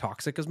wouldn't be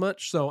toxic as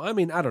much. So, I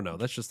mean, I don't know.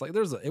 That's just like,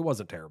 it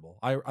wasn't terrible.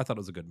 I thought it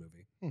was a good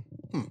movie.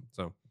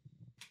 So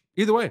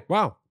either way,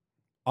 wow.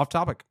 Off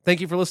topic.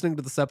 Thank you for listening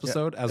to this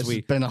episode as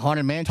we been a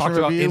Haunted Mansion talked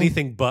review, about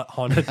anything but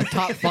Haunted a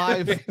top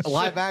 5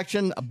 live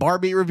action, a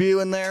Barbie review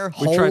in there,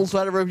 We tried- Holes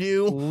at a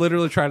review,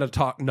 literally trying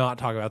to not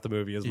talk about the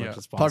movie as much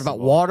as possible. talked about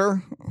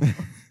water.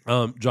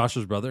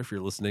 Josh's brother, if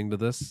you're listening to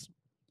this,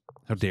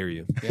 how dare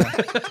you? Yeah.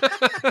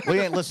 We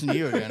ain't listening to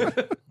you again.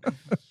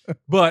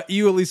 But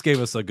you at least gave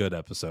us a good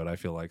episode, I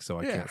feel like, so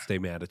I Yeah. can't stay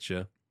mad at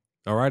you.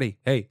 Alrighty.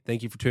 Hey,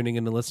 thank you for tuning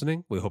in and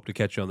listening. We hope to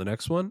catch you on the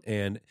next one.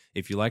 And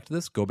if you liked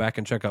this, go back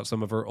and check out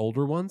some of our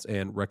older ones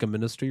and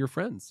recommend us to your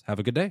friends. Have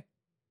a good day.